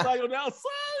lasagna on the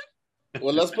outside.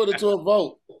 Well, let's put it to a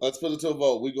vote.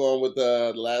 We're going with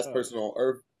the last person on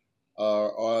Earth,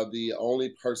 or the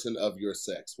only person of your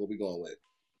sex. What we going with?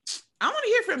 I want to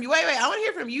hear from you. Wait. I want to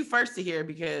hear from you first to hear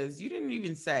because you didn't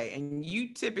even say, and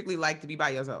you typically like to be by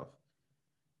yourself.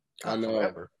 I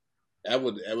know.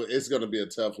 It's going to be a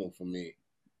tough one for me.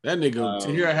 That nigga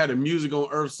Tahira had the music on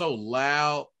Earth so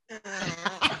loud.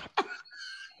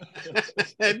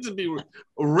 Had to be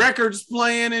records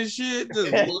playing and shit,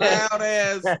 just loud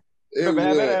ass. I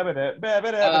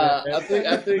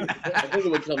think it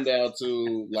would come down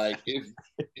to like if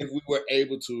we were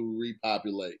able to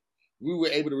repopulate. If we were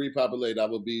able to repopulate, I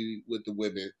would be with the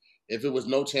women. If it was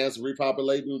no chance of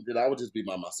repopulating, then I would just be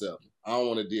by myself. I don't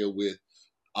want to deal with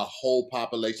a whole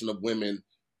population of women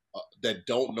that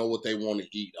don't know what they want to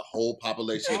eat. A whole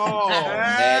population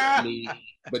mad at me,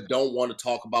 but don't want to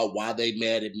talk about why they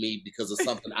mad at me because of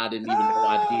something I didn't even know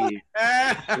I did.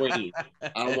 I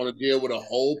don't want to deal with a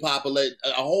whole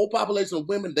population of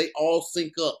women. They all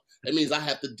sync up. That means I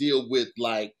have to deal with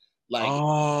like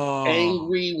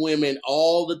angry women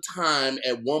all the time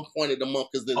at one point of the month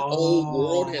because the whole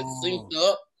world has synced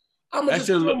up. I'm gonna just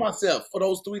kill myself for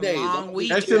those 3 days.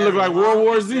 That shit look like World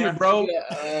War Z, bro.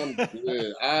 I'm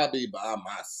good. I'll be by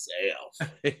myself.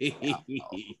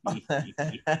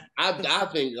 I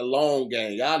think a long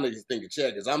game. Y'all niggas think of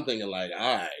checkers. I'm thinking like,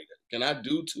 all right, can I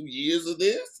do 2 years of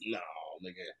this? No,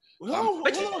 nigga.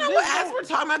 But you know what? As we're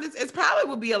talking about this, it probably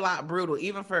would be a lot brutal,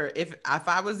 even for if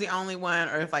I was the only one,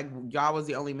 or if like y'all was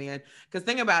the only man. Because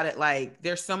think about it, like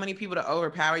there's so many people to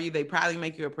overpower you, they probably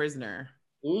make you a prisoner.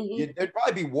 Mm-hmm. Yeah, there'd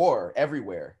probably be war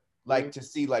everywhere, like to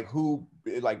see like who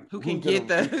can get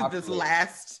this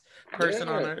last person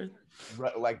on Earth.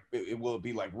 Like it will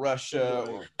be like Russia.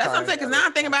 Or that's what I'm saying. Because now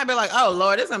I'm thinking about it, be like, oh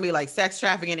Lord, it's gonna be like sex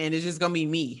trafficking, and it's just gonna be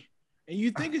me. And you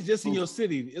think it's just in your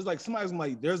city? It's like somebody's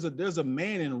like, there's a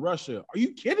man in Russia. Are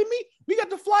you kidding me? We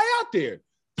got to fly out there.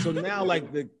 So now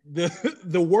like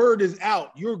the word is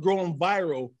out. You're going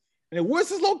viral. And where's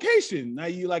his location? Now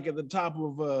you like at the top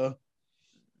of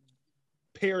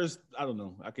Paris, I don't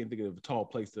know. I can't think of a tall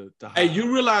place to hide. Hey,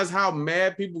 you realize how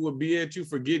mad people would be at you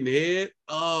for getting head?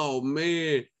 Oh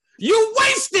man, you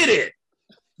wasted it.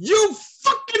 You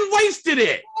fucking wasted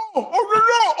it. I'm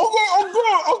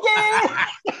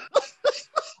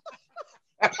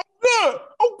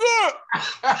good.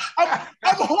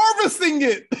 I'm harvesting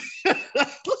it.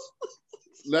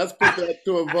 Let's put that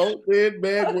to a vote, then,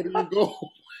 man. Where do you go?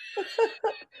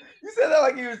 You said that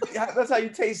like that's how you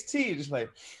taste tea, just like.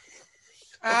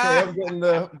 Okay, I'm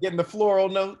getting the floral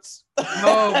notes.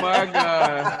 Oh my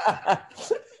god!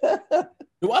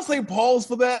 Do I say pause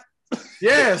for that?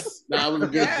 Yes. Nah, it was a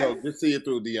good joke. Just see it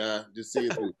through, Dion. Just see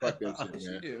it through. Fuck that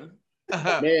shit, man.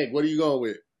 Meg, what are you going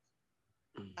with?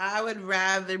 I would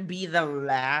rather be the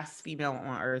last female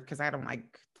on Earth because I don't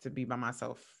like to be by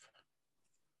myself.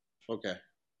 Okay.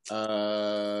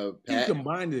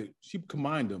 She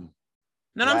combined them.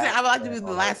 No, I'm saying I would like to be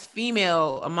the last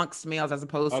female amongst males as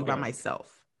opposed to by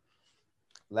myself.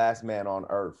 Last man on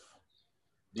Earth.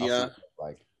 Yeah.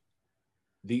 Like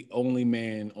the only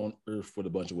man on Earth with a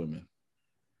bunch of women.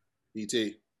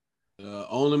 E.T.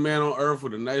 Only man on Earth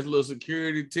with a nice little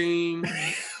security team.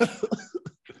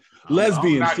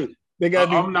 Lesbians too. They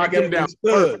gotta be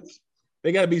studs.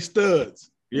 They gotta be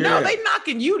studs. Yeah. No, they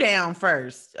knocking you down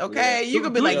first. Okay. Yeah. You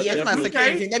could be like, yes, my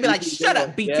security. They'd be like, shut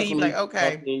up, BT. Like,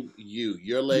 okay.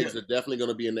 Your legs are definitely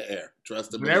gonna be in the air.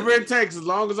 Trust me. Whatever it takes, as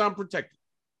long as I'm protected.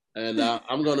 And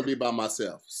I'm gonna be by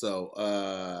myself. So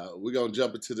we're gonna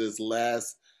jump into this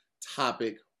last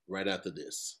topic right after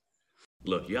this.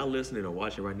 Look, y'all listening or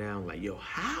watching right now, like, yo,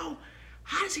 how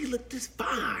does he look this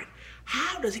fine?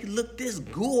 How does he look this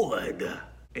good?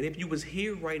 And if you was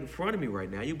here right in front of me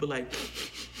right now, you'd be like,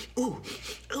 ooh,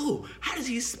 how does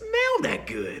he smell that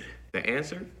good? The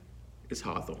answer is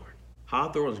Hawthorne.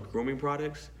 Hawthorne's grooming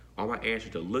products are my answer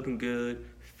to looking good,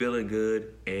 feeling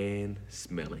good, and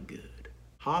smelling good.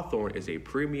 Hawthorne is a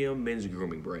premium men's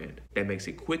grooming brand that makes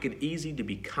it quick and easy to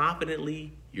be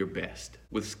confidently your best.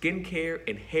 With skincare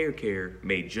and hair care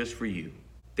made just for you.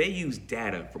 They use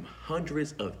data from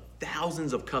hundreds of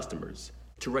thousands of customers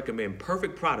to recommend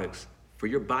perfect products for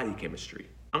your body chemistry.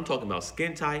 I'm talking about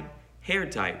skin type, hair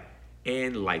type,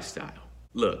 and lifestyle.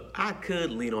 Look, I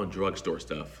could lean on drugstore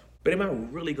stuff, but am I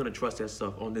really gonna trust that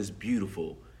stuff on this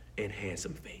beautiful and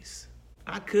handsome face?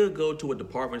 I could go to a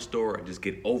department store and just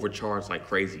get overcharged like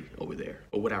crazy over there.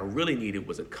 But what I really needed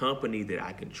was a company that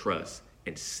I can trust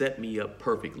and set me up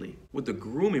perfectly with a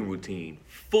grooming routine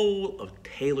full of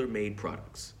tailor-made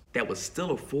products that was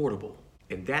still affordable.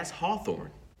 And that's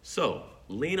Hawthorne. So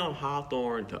lean on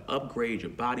Hawthorne to upgrade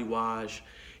your body wash,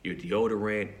 your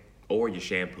deodorant, or your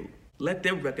shampoo. Let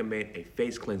them recommend a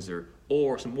face cleanser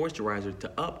or some moisturizer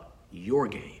to up your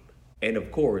game. And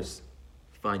of course,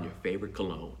 find your favorite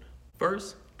cologne.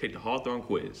 First, take the Hawthorne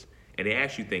quiz, and they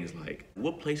ask you things like,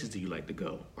 what places do you like to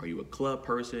go? Are you a club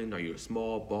person? Are you a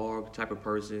small bar type of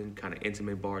person? Kind of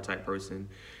intimate bar type person?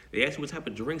 They ask you what type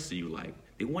of drinks do you like?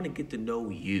 They want to get to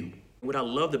know you. What I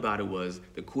loved about it was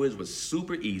the quiz was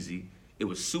super easy, it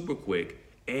was super quick,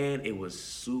 and it was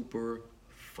super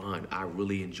fun. I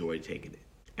really enjoyed taking it.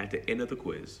 At the end of the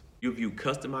quiz, you'll view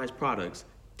customized products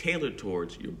tailored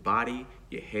towards your body,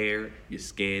 your hair, your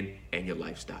skin, and your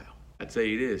lifestyle. I tell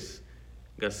you this,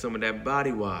 got some of that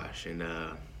body wash and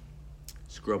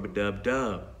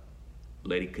scrub-a-dub-dub.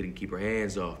 Lady couldn't keep her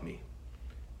hands off me.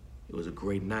 It was a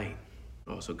great night.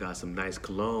 Also got some nice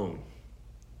cologne.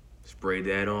 Sprayed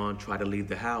that on, tried to leave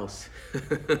the house.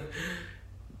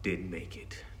 Didn't make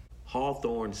it.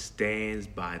 Hawthorne stands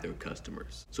by their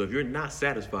customers. So if you're not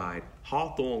satisfied,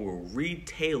 Hawthorne will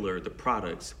retailer the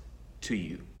products to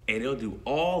you. And they'll do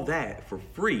all that for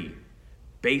free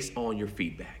based on your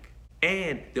feedback.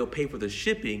 And they'll pay for the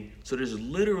shipping, so there's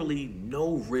literally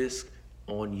no risk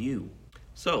on you.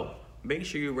 So make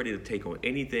sure you're ready to take on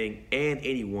anything and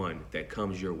anyone that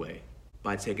comes your way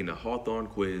by taking the Hawthorne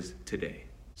quiz today.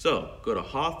 So go to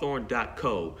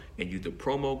hawthorne.co and use the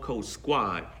promo code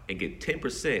SQUAD and get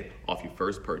 10% off your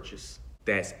first purchase.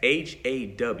 That's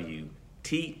HAWTHORNE.co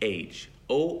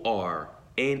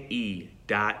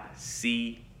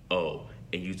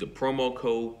and use the promo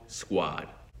code SQUAD.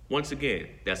 Once again,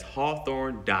 that's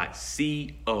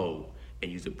hawthorne.co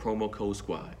and use the promo code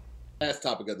SQUAD. Last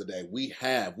topic of the day, we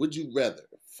have, would you rather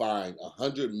find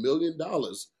 $100 million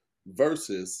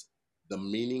versus the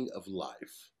meaning of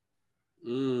life?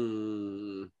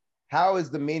 How is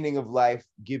the meaning of life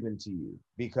given to you?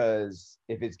 Because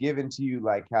if it's given to you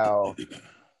like how,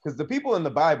 because the people in the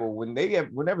Bible,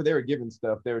 whenever they were given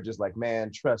stuff, they were just like,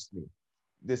 man, trust me,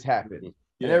 this happened.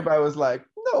 Yeah. And everybody was like,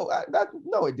 no,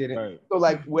 it didn't. Right. So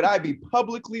like, would I be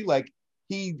publicly like,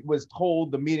 he was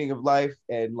told the meaning of life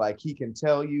and like he can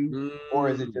tell you, or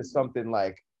is it just something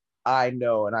like I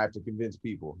know and I have to convince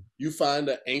people? You find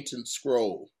an ancient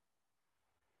scroll.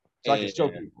 So I can show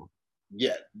people.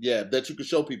 Yeah, that you can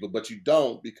show people, but you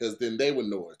don't because then they would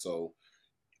know it. So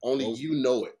only you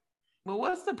know it. Well,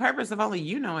 what's the purpose of only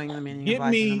you knowing the meaning of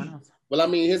life? Well, I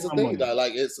mean, here's the thing, though.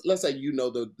 Like, let's say you know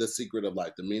the secret of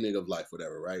life, the meaning of life,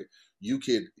 whatever, right? You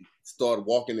could start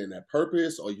walking in that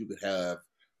purpose, or you could have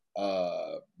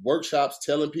workshops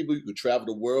telling people. You could travel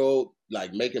the world,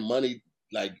 like making money,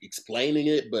 like explaining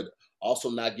it, but also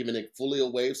not giving it fully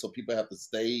away, so people have to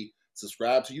stay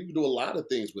subscribed to you. You can do a lot of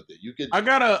things with it. You could. I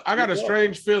got a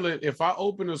strange feeling. If I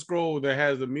open a scroll that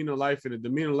has the meaning of life in it, the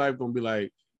meaning of life gonna be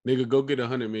like, nigga, go get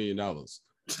 $100 million.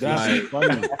 That's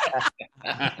funny.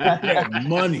 Get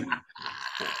money.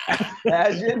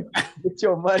 Imagine, get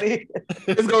your money.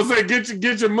 It's gonna say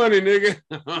get your money, nigga.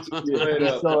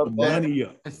 So money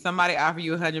up. If somebody offer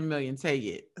you $100 million, take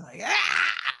it. Like,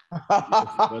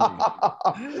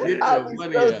 Get your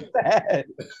money up.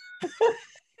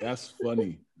 That's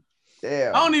funny.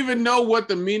 Damn. I don't even know what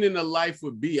the meaning of life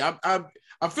would be. I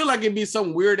feel like it'd be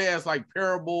some weird ass like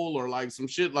parable or like some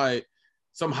shit like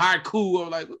some haiku or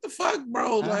like what the fuck,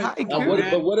 bro? Like, what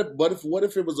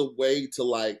if it was a way to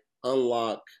like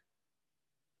unlock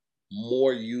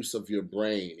more use of your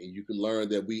brain and you could learn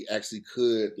that we actually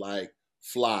could like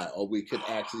fly or we could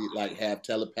actually like have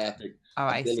telepathic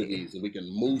abilities and we can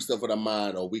move stuff with our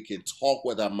mind or we can talk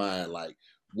with our mind. Like,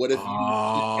 what if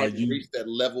you reached that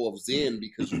level of Zen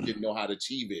because you didn't know how to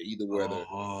achieve it, either where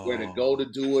to go to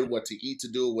do it, what to eat to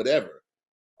do it, whatever.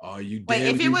 Wait,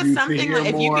 if it was something like,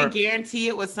 if you could guarantee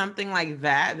it was something like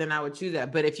that, then I would choose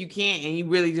that. But if you can't and you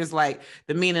really just like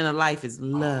the meaning of life is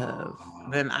love,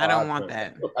 then I don't want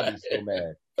that. I'd be so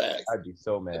mad. I'd be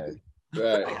so mad.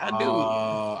 Right. I do.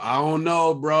 I don't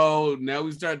know, bro. Now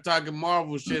we start talking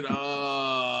Marvel shit.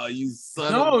 You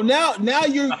son. No, now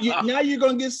you're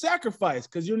gonna get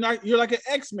sacrificed because you're like an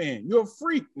X-Man. You're a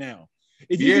freak now.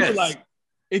 If you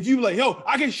were like, yo,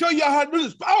 I can show y'all how to do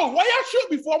this. Oh, why y'all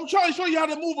shoot me for? I'm trying to show you how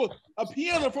to move a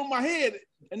piano from my head.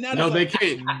 And now they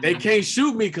can't. They can't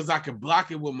shoot me because I can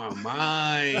block it with my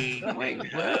mind. Wait,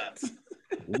 what?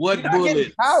 What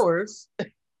bullet? Powers.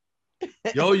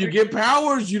 Yo, you get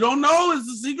powers. You don't know. It's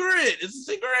a secret. It's a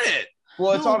secret.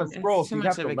 Well, it's on a scroll. Too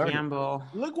much of a gamble.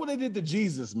 Look what they did to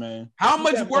Jesus, man. How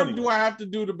much work do I have to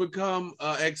do to become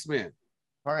X-Men?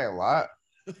 Probably a lot.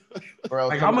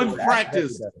 Like how much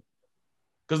practice?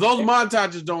 Because those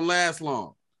montages don't last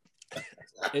long.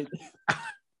 Learn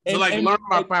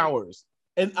my powers.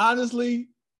 And honestly,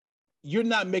 you're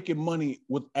not making money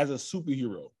as a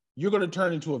superhero. You're going to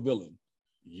turn into a villain.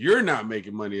 You're not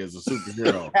making money as a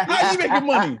superhero. How are you making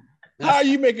money? How are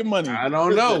you making money? I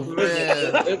don't know.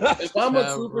 If I'm a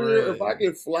superhero, if I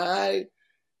can fly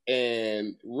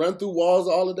and run through walls,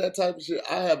 all of that type of shit,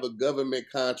 I have a government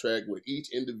contract with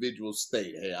each individual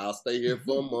state. Hey, I'll stay here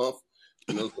for a month.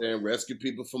 You know what I'm saying? Rescue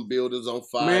people from buildings on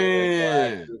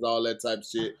fire, all that type of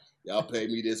shit. Y'all pay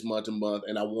me this much a month,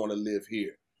 and I want to live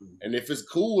here. And if it's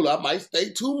cool, I might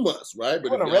stay 2 months, right?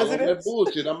 But if y'all want that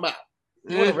bullshit, I'm out.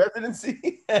 You want a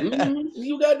residency?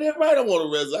 You goddamn right. I want a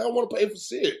residency. I don't want to pay for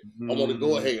shit. I want to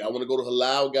go ahead. I want to go to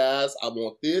Halal guys. I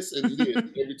want this and this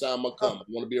every time I come. I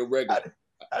want to be a regular.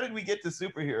 How did we get to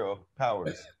superhero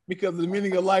powers? Because the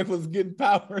meaning of life was getting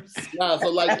powers. Nah,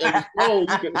 so like every phone,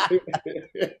 you can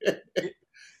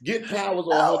get powers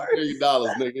on $100 million,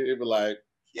 nigga. It'd be like,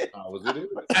 was it?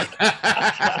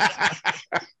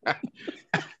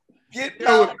 Get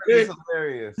powers is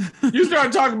hilarious. You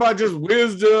start talking about just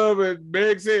wisdom and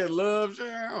Meg said love.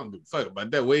 I don't give a fuck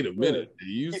about that. Wait a minute.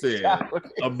 You said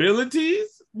abilities?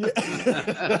 Yeah.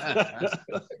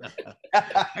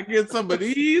 I get some of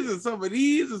these and some of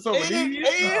these and some of these.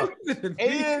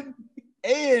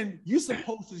 And you're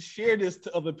supposed to share this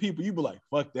to other people. You be like,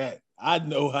 fuck that. I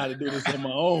know how to do this on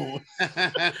my own.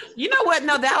 You know what?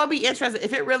 No, that would be interesting.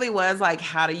 If it really was like,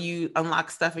 how do you unlock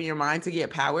stuff in your mind to get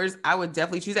powers? I would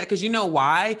definitely choose that because you know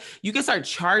why? You can start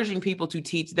charging people to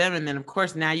teach them. And then, of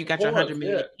course, now you got your 100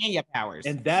 million and your powers.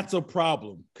 And that's a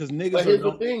problem because niggas but here's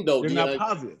the thing, though, they're not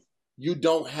positive. You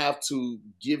don't have to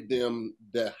give them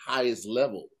the highest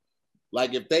level.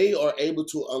 Like if they are able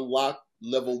to unlock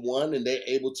level 1 and they're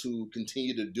able to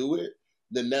continue to do it,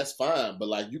 then that's fine. But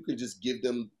like you can just give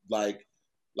them like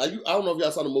you, I don't know if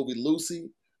y'all saw the movie Lucy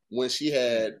when she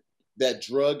had that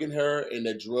drug in her and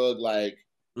that drug like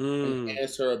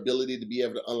enhanced her ability to be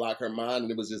able to unlock her mind,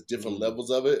 and it was just different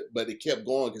levels of it, but it kept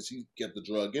going because she kept the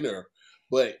drug in her.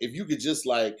 But if you could just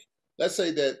like, let's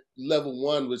say that level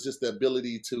 1 was just the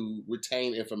ability to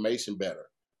retain information better,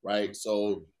 right?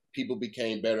 So people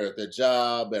became better at their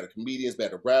job, better comedians,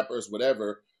 better rappers,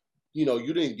 whatever. You know,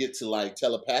 you didn't get to like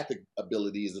telepathic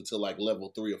abilities until like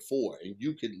level 3 or 4. And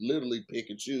you could literally pick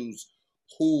and choose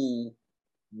who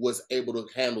was able to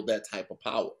handle that type of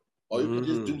power. Or you could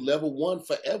just do level 1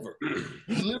 forever.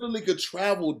 You literally could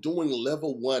travel doing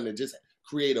level 1 and just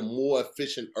create a more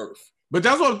efficient Earth. But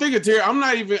that's what I'm thinking, Terry.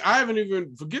 I haven't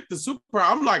even forget the super.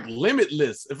 I'm like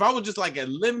limitless. If I was just like at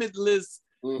limitless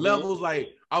levels, like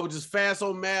I would just fast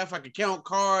on math, I could count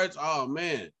cards. Oh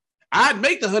man, I'd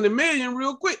make the 100 million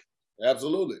real quick.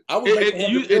 Absolutely.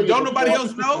 Don't nobody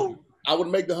else know? I would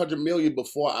make the 100 million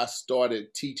before I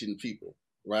started teaching people,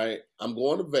 right? I'm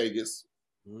going to Vegas,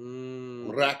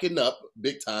 racking up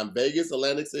big time. Vegas,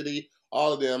 Atlantic City,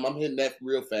 all of them. I'm hitting that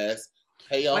real fast.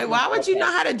 pay off. Wait, why would you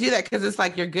know how to do that? Because it's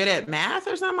like you're good at math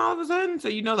or something all of a sudden, so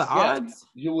you know the odds.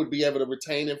 You would be able to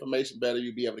retain information better.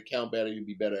 You'd be able to count better. You'd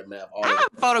be better at math. I have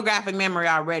photographic memory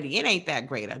already. It ain't that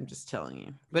great. I'm just telling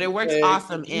you, but it works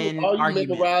awesome in all you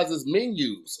argument. memorize is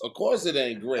menus. Of course, it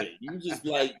ain't great. You just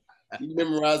like you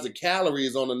memorize the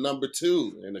calories on the number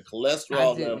 2 and the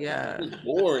cholesterol level. Yeah, it's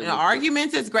boring.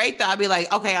 Arguments is great though. I'll be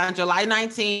like, okay, on July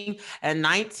 19th and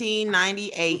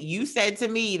 1998, you said to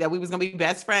me that we was gonna be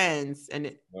best friends,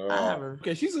 and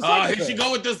okay, she's a psychopath. Here she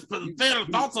go with this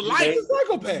thoughts of life. She's a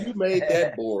psychopath. You made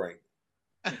that boring.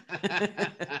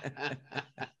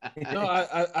 No,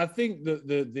 I think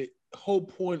the whole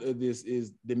point of this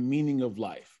is the meaning of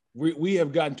life. We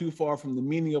have gotten too far from the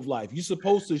meaning of life. You're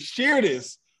supposed to share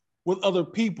this with other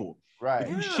people. Right. If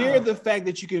you share the fact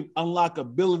that you can unlock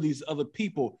abilities to other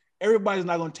people, everybody's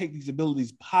not going to take these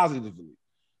abilities positively.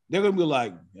 They're going to be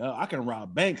like, I can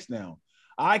rob banks now.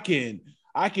 I can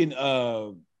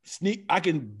sneak. I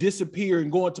can disappear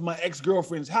and go into my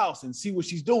ex-girlfriend's house and see what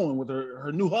she's doing with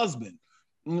her new husband.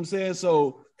 You know what I'm saying?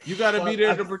 So you got to be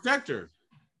there to protect her.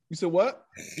 You said what?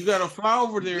 You got to fly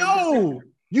over there. No,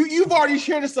 you've already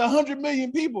shared this to 100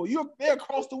 million people. They're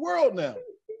across the world now.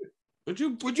 But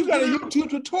you got a YouTube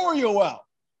tutorial out.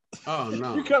 Oh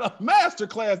no! You got a master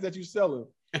class that you selling.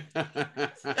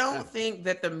 I don't think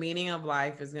that the meaning of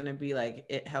life is going to be like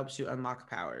it helps you unlock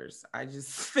powers. I just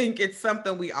think it's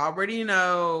something we already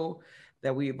know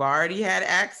that we've already had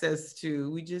access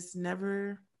to. We just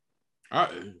never.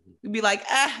 We'd be like,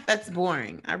 that's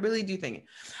boring. I really do think it.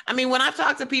 I mean, when I've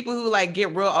talked to people who like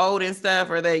get real old and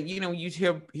stuff, or they, you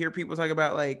hear people talk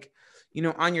about like,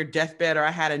 on your deathbed, or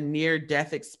I had a near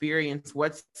death experience.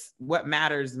 What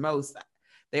matters most?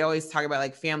 They always talk about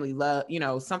like family love,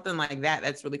 something like that.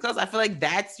 That's really close. I feel like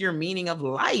that's your meaning of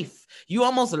life. You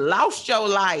almost lost your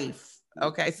life.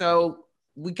 Okay. So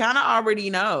we kind of already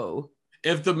know.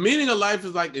 If the meaning of life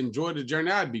is like enjoy the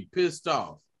journey, I'd be pissed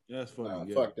off. That's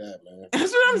funny. Fuck that, man.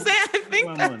 That's what I'm saying. I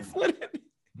think that's what it is.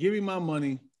 Give me my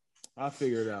money. I'll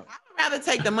figure it out. I'd rather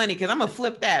take the money because I'm gonna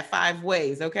flip that 5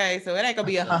 ways. Okay, so it ain't gonna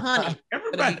be 100.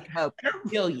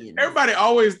 Everybody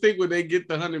always think when they get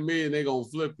the 100 million, they gonna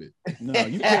flip it. No,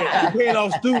 you paying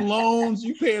off student loans,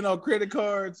 you paying off credit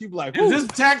cards. You be like, is this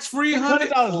tax free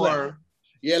 $100 or?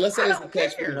 Yeah, let's say it's a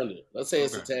tax free 100. Let's say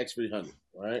it's a tax free 100,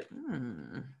 right?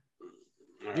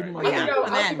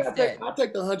 I'll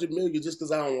take the 100 million just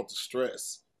because I don't want the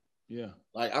stress. Yeah,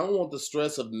 like I don't want the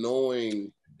stress of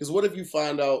knowing. Because what if you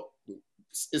find out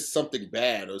it's something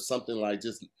bad or something like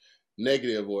just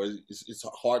negative, or it's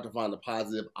hard to find the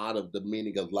positive out of the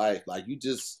meaning of life? Like you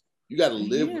got to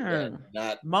live with that.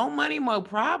 Not more money, more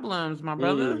problems, my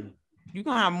brother. You're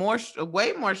gonna have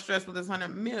way more stress with this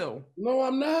 100 mil. No,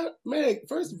 I'm not, man.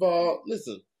 First of all,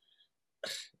 listen.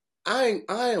 I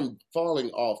am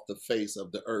falling off the face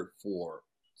of the earth for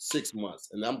 6 months,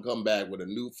 and I'm coming back with a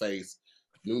new face,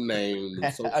 new name,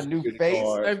 a new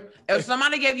face. If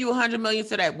somebody gave you 100 million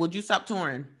today, would you stop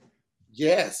touring?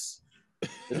 Yes.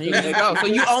 There you go. So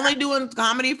you only doing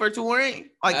comedy for touring,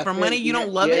 like for money? You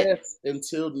don't love it? Yes,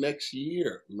 until next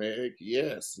year, Meg.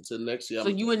 Yes, until next year. So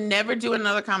you would never do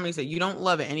another comedy set. You don't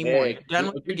love it anymore. Meg, you're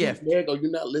done with your gift. Meg, are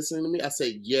you not listening to me? I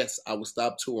say yes. I will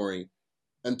stop touring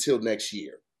until next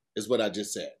year. Is what I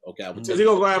just said. Okay, I would. Is he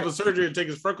gonna go have a surgery and take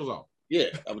his freckles off? Yeah,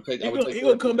 I would take. He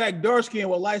gonna come back dark skin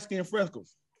with light skin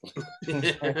freckles.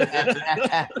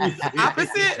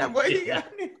 Opposite of what you got.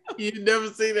 You've never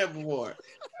seen that before.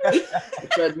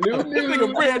 It's a new.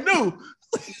 Nigga brand new.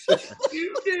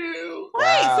 You do. Wait,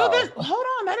 wow. So then hold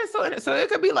on. That is so it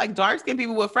could be like dark skinned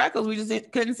people with freckles. We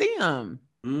just couldn't see them.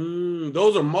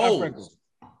 Those are moles.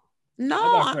 No, I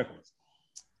got freckles.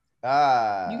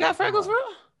 You got freckles, bro?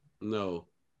 No.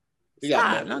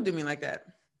 Stop. Don't do me like that.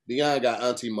 Dion got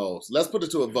auntie moles. Let's put it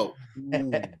to a vote. Give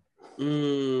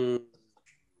me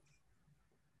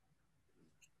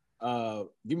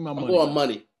my money. I'm going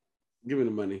money. Give me the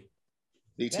money.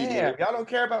 DT, damn, y'all don't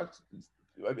care about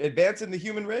advancing the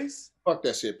human race? Fuck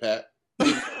that shit, Pat.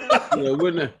 Yeah,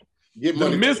 wouldn't it? Get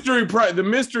money. The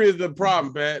mystery is the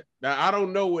problem, Pat. Now I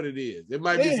don't know what it is. It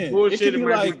might be some bullshit. It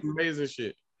might be some amazing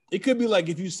shit. It could be like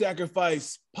if you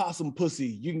sacrifice possum pussy,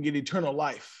 you can get eternal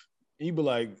life. And you be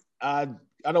like, I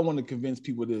don't want to convince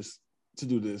people to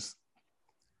do this.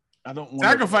 I don't want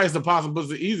sacrifice the possum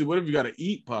pussy easy. What if you got to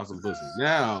eat possum pussy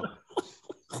now?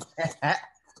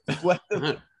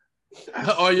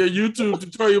 On your YouTube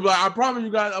tutorial, like, I promise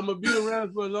you guys, I'm gonna be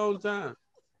around for a long time.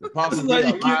 The possum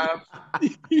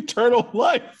eternal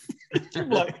life.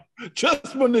 Like,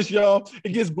 just when this, y'all, it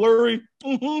gets blurry.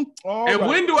 And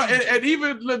when do and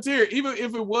even let's hear, even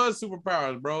if it was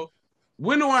superpowers, bro,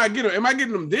 when do I get them? Am I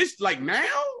getting them this like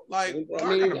now? Like,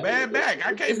 I got a bad back.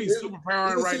 I can't be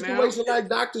superpowering right now. It's a situation like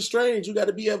Doctor Strange. You got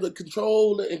to be able to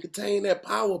control and contain that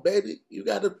power, baby. You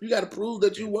got to prove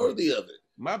that you're worthy of it.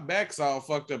 My back's all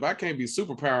fucked up. I can't be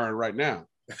superpowering right now.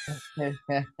 So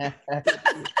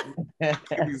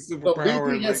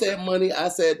BT said money. I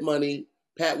said money.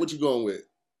 Pat, what you going with?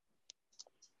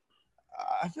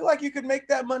 I feel like you could make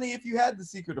that money if you had the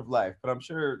secret of life, but I'm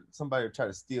sure somebody would try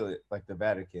to steal it, like the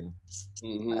Vatican.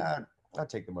 Mm-hmm. I'll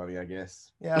take the money, I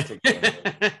guess. Yeah, I'll take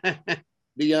the money.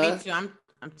 Dion?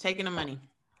 I'm taking the money.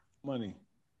 Money.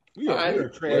 We are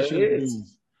trash in the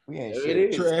news. We ain't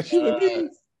shit. Trash in the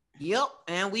news. Yep,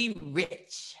 and we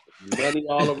rich. Money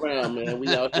all around, man. We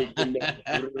out here getting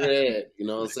that bread. You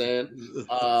know what I'm saying?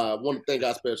 I want to thank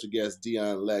our special guest,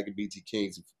 Dion Lag and BT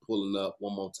Kings, for pulling up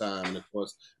one more time. And of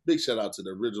course, big shout out to the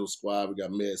original squad. We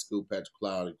got Med School, Patrick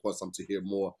Cloud, and of course, I'm to hear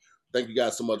more. Thank you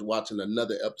guys so much for watching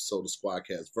another episode of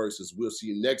SquADDcast Versus. We'll see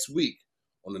you next week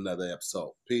on another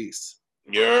episode. Peace.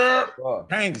 Yeah.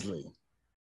 Kingsley.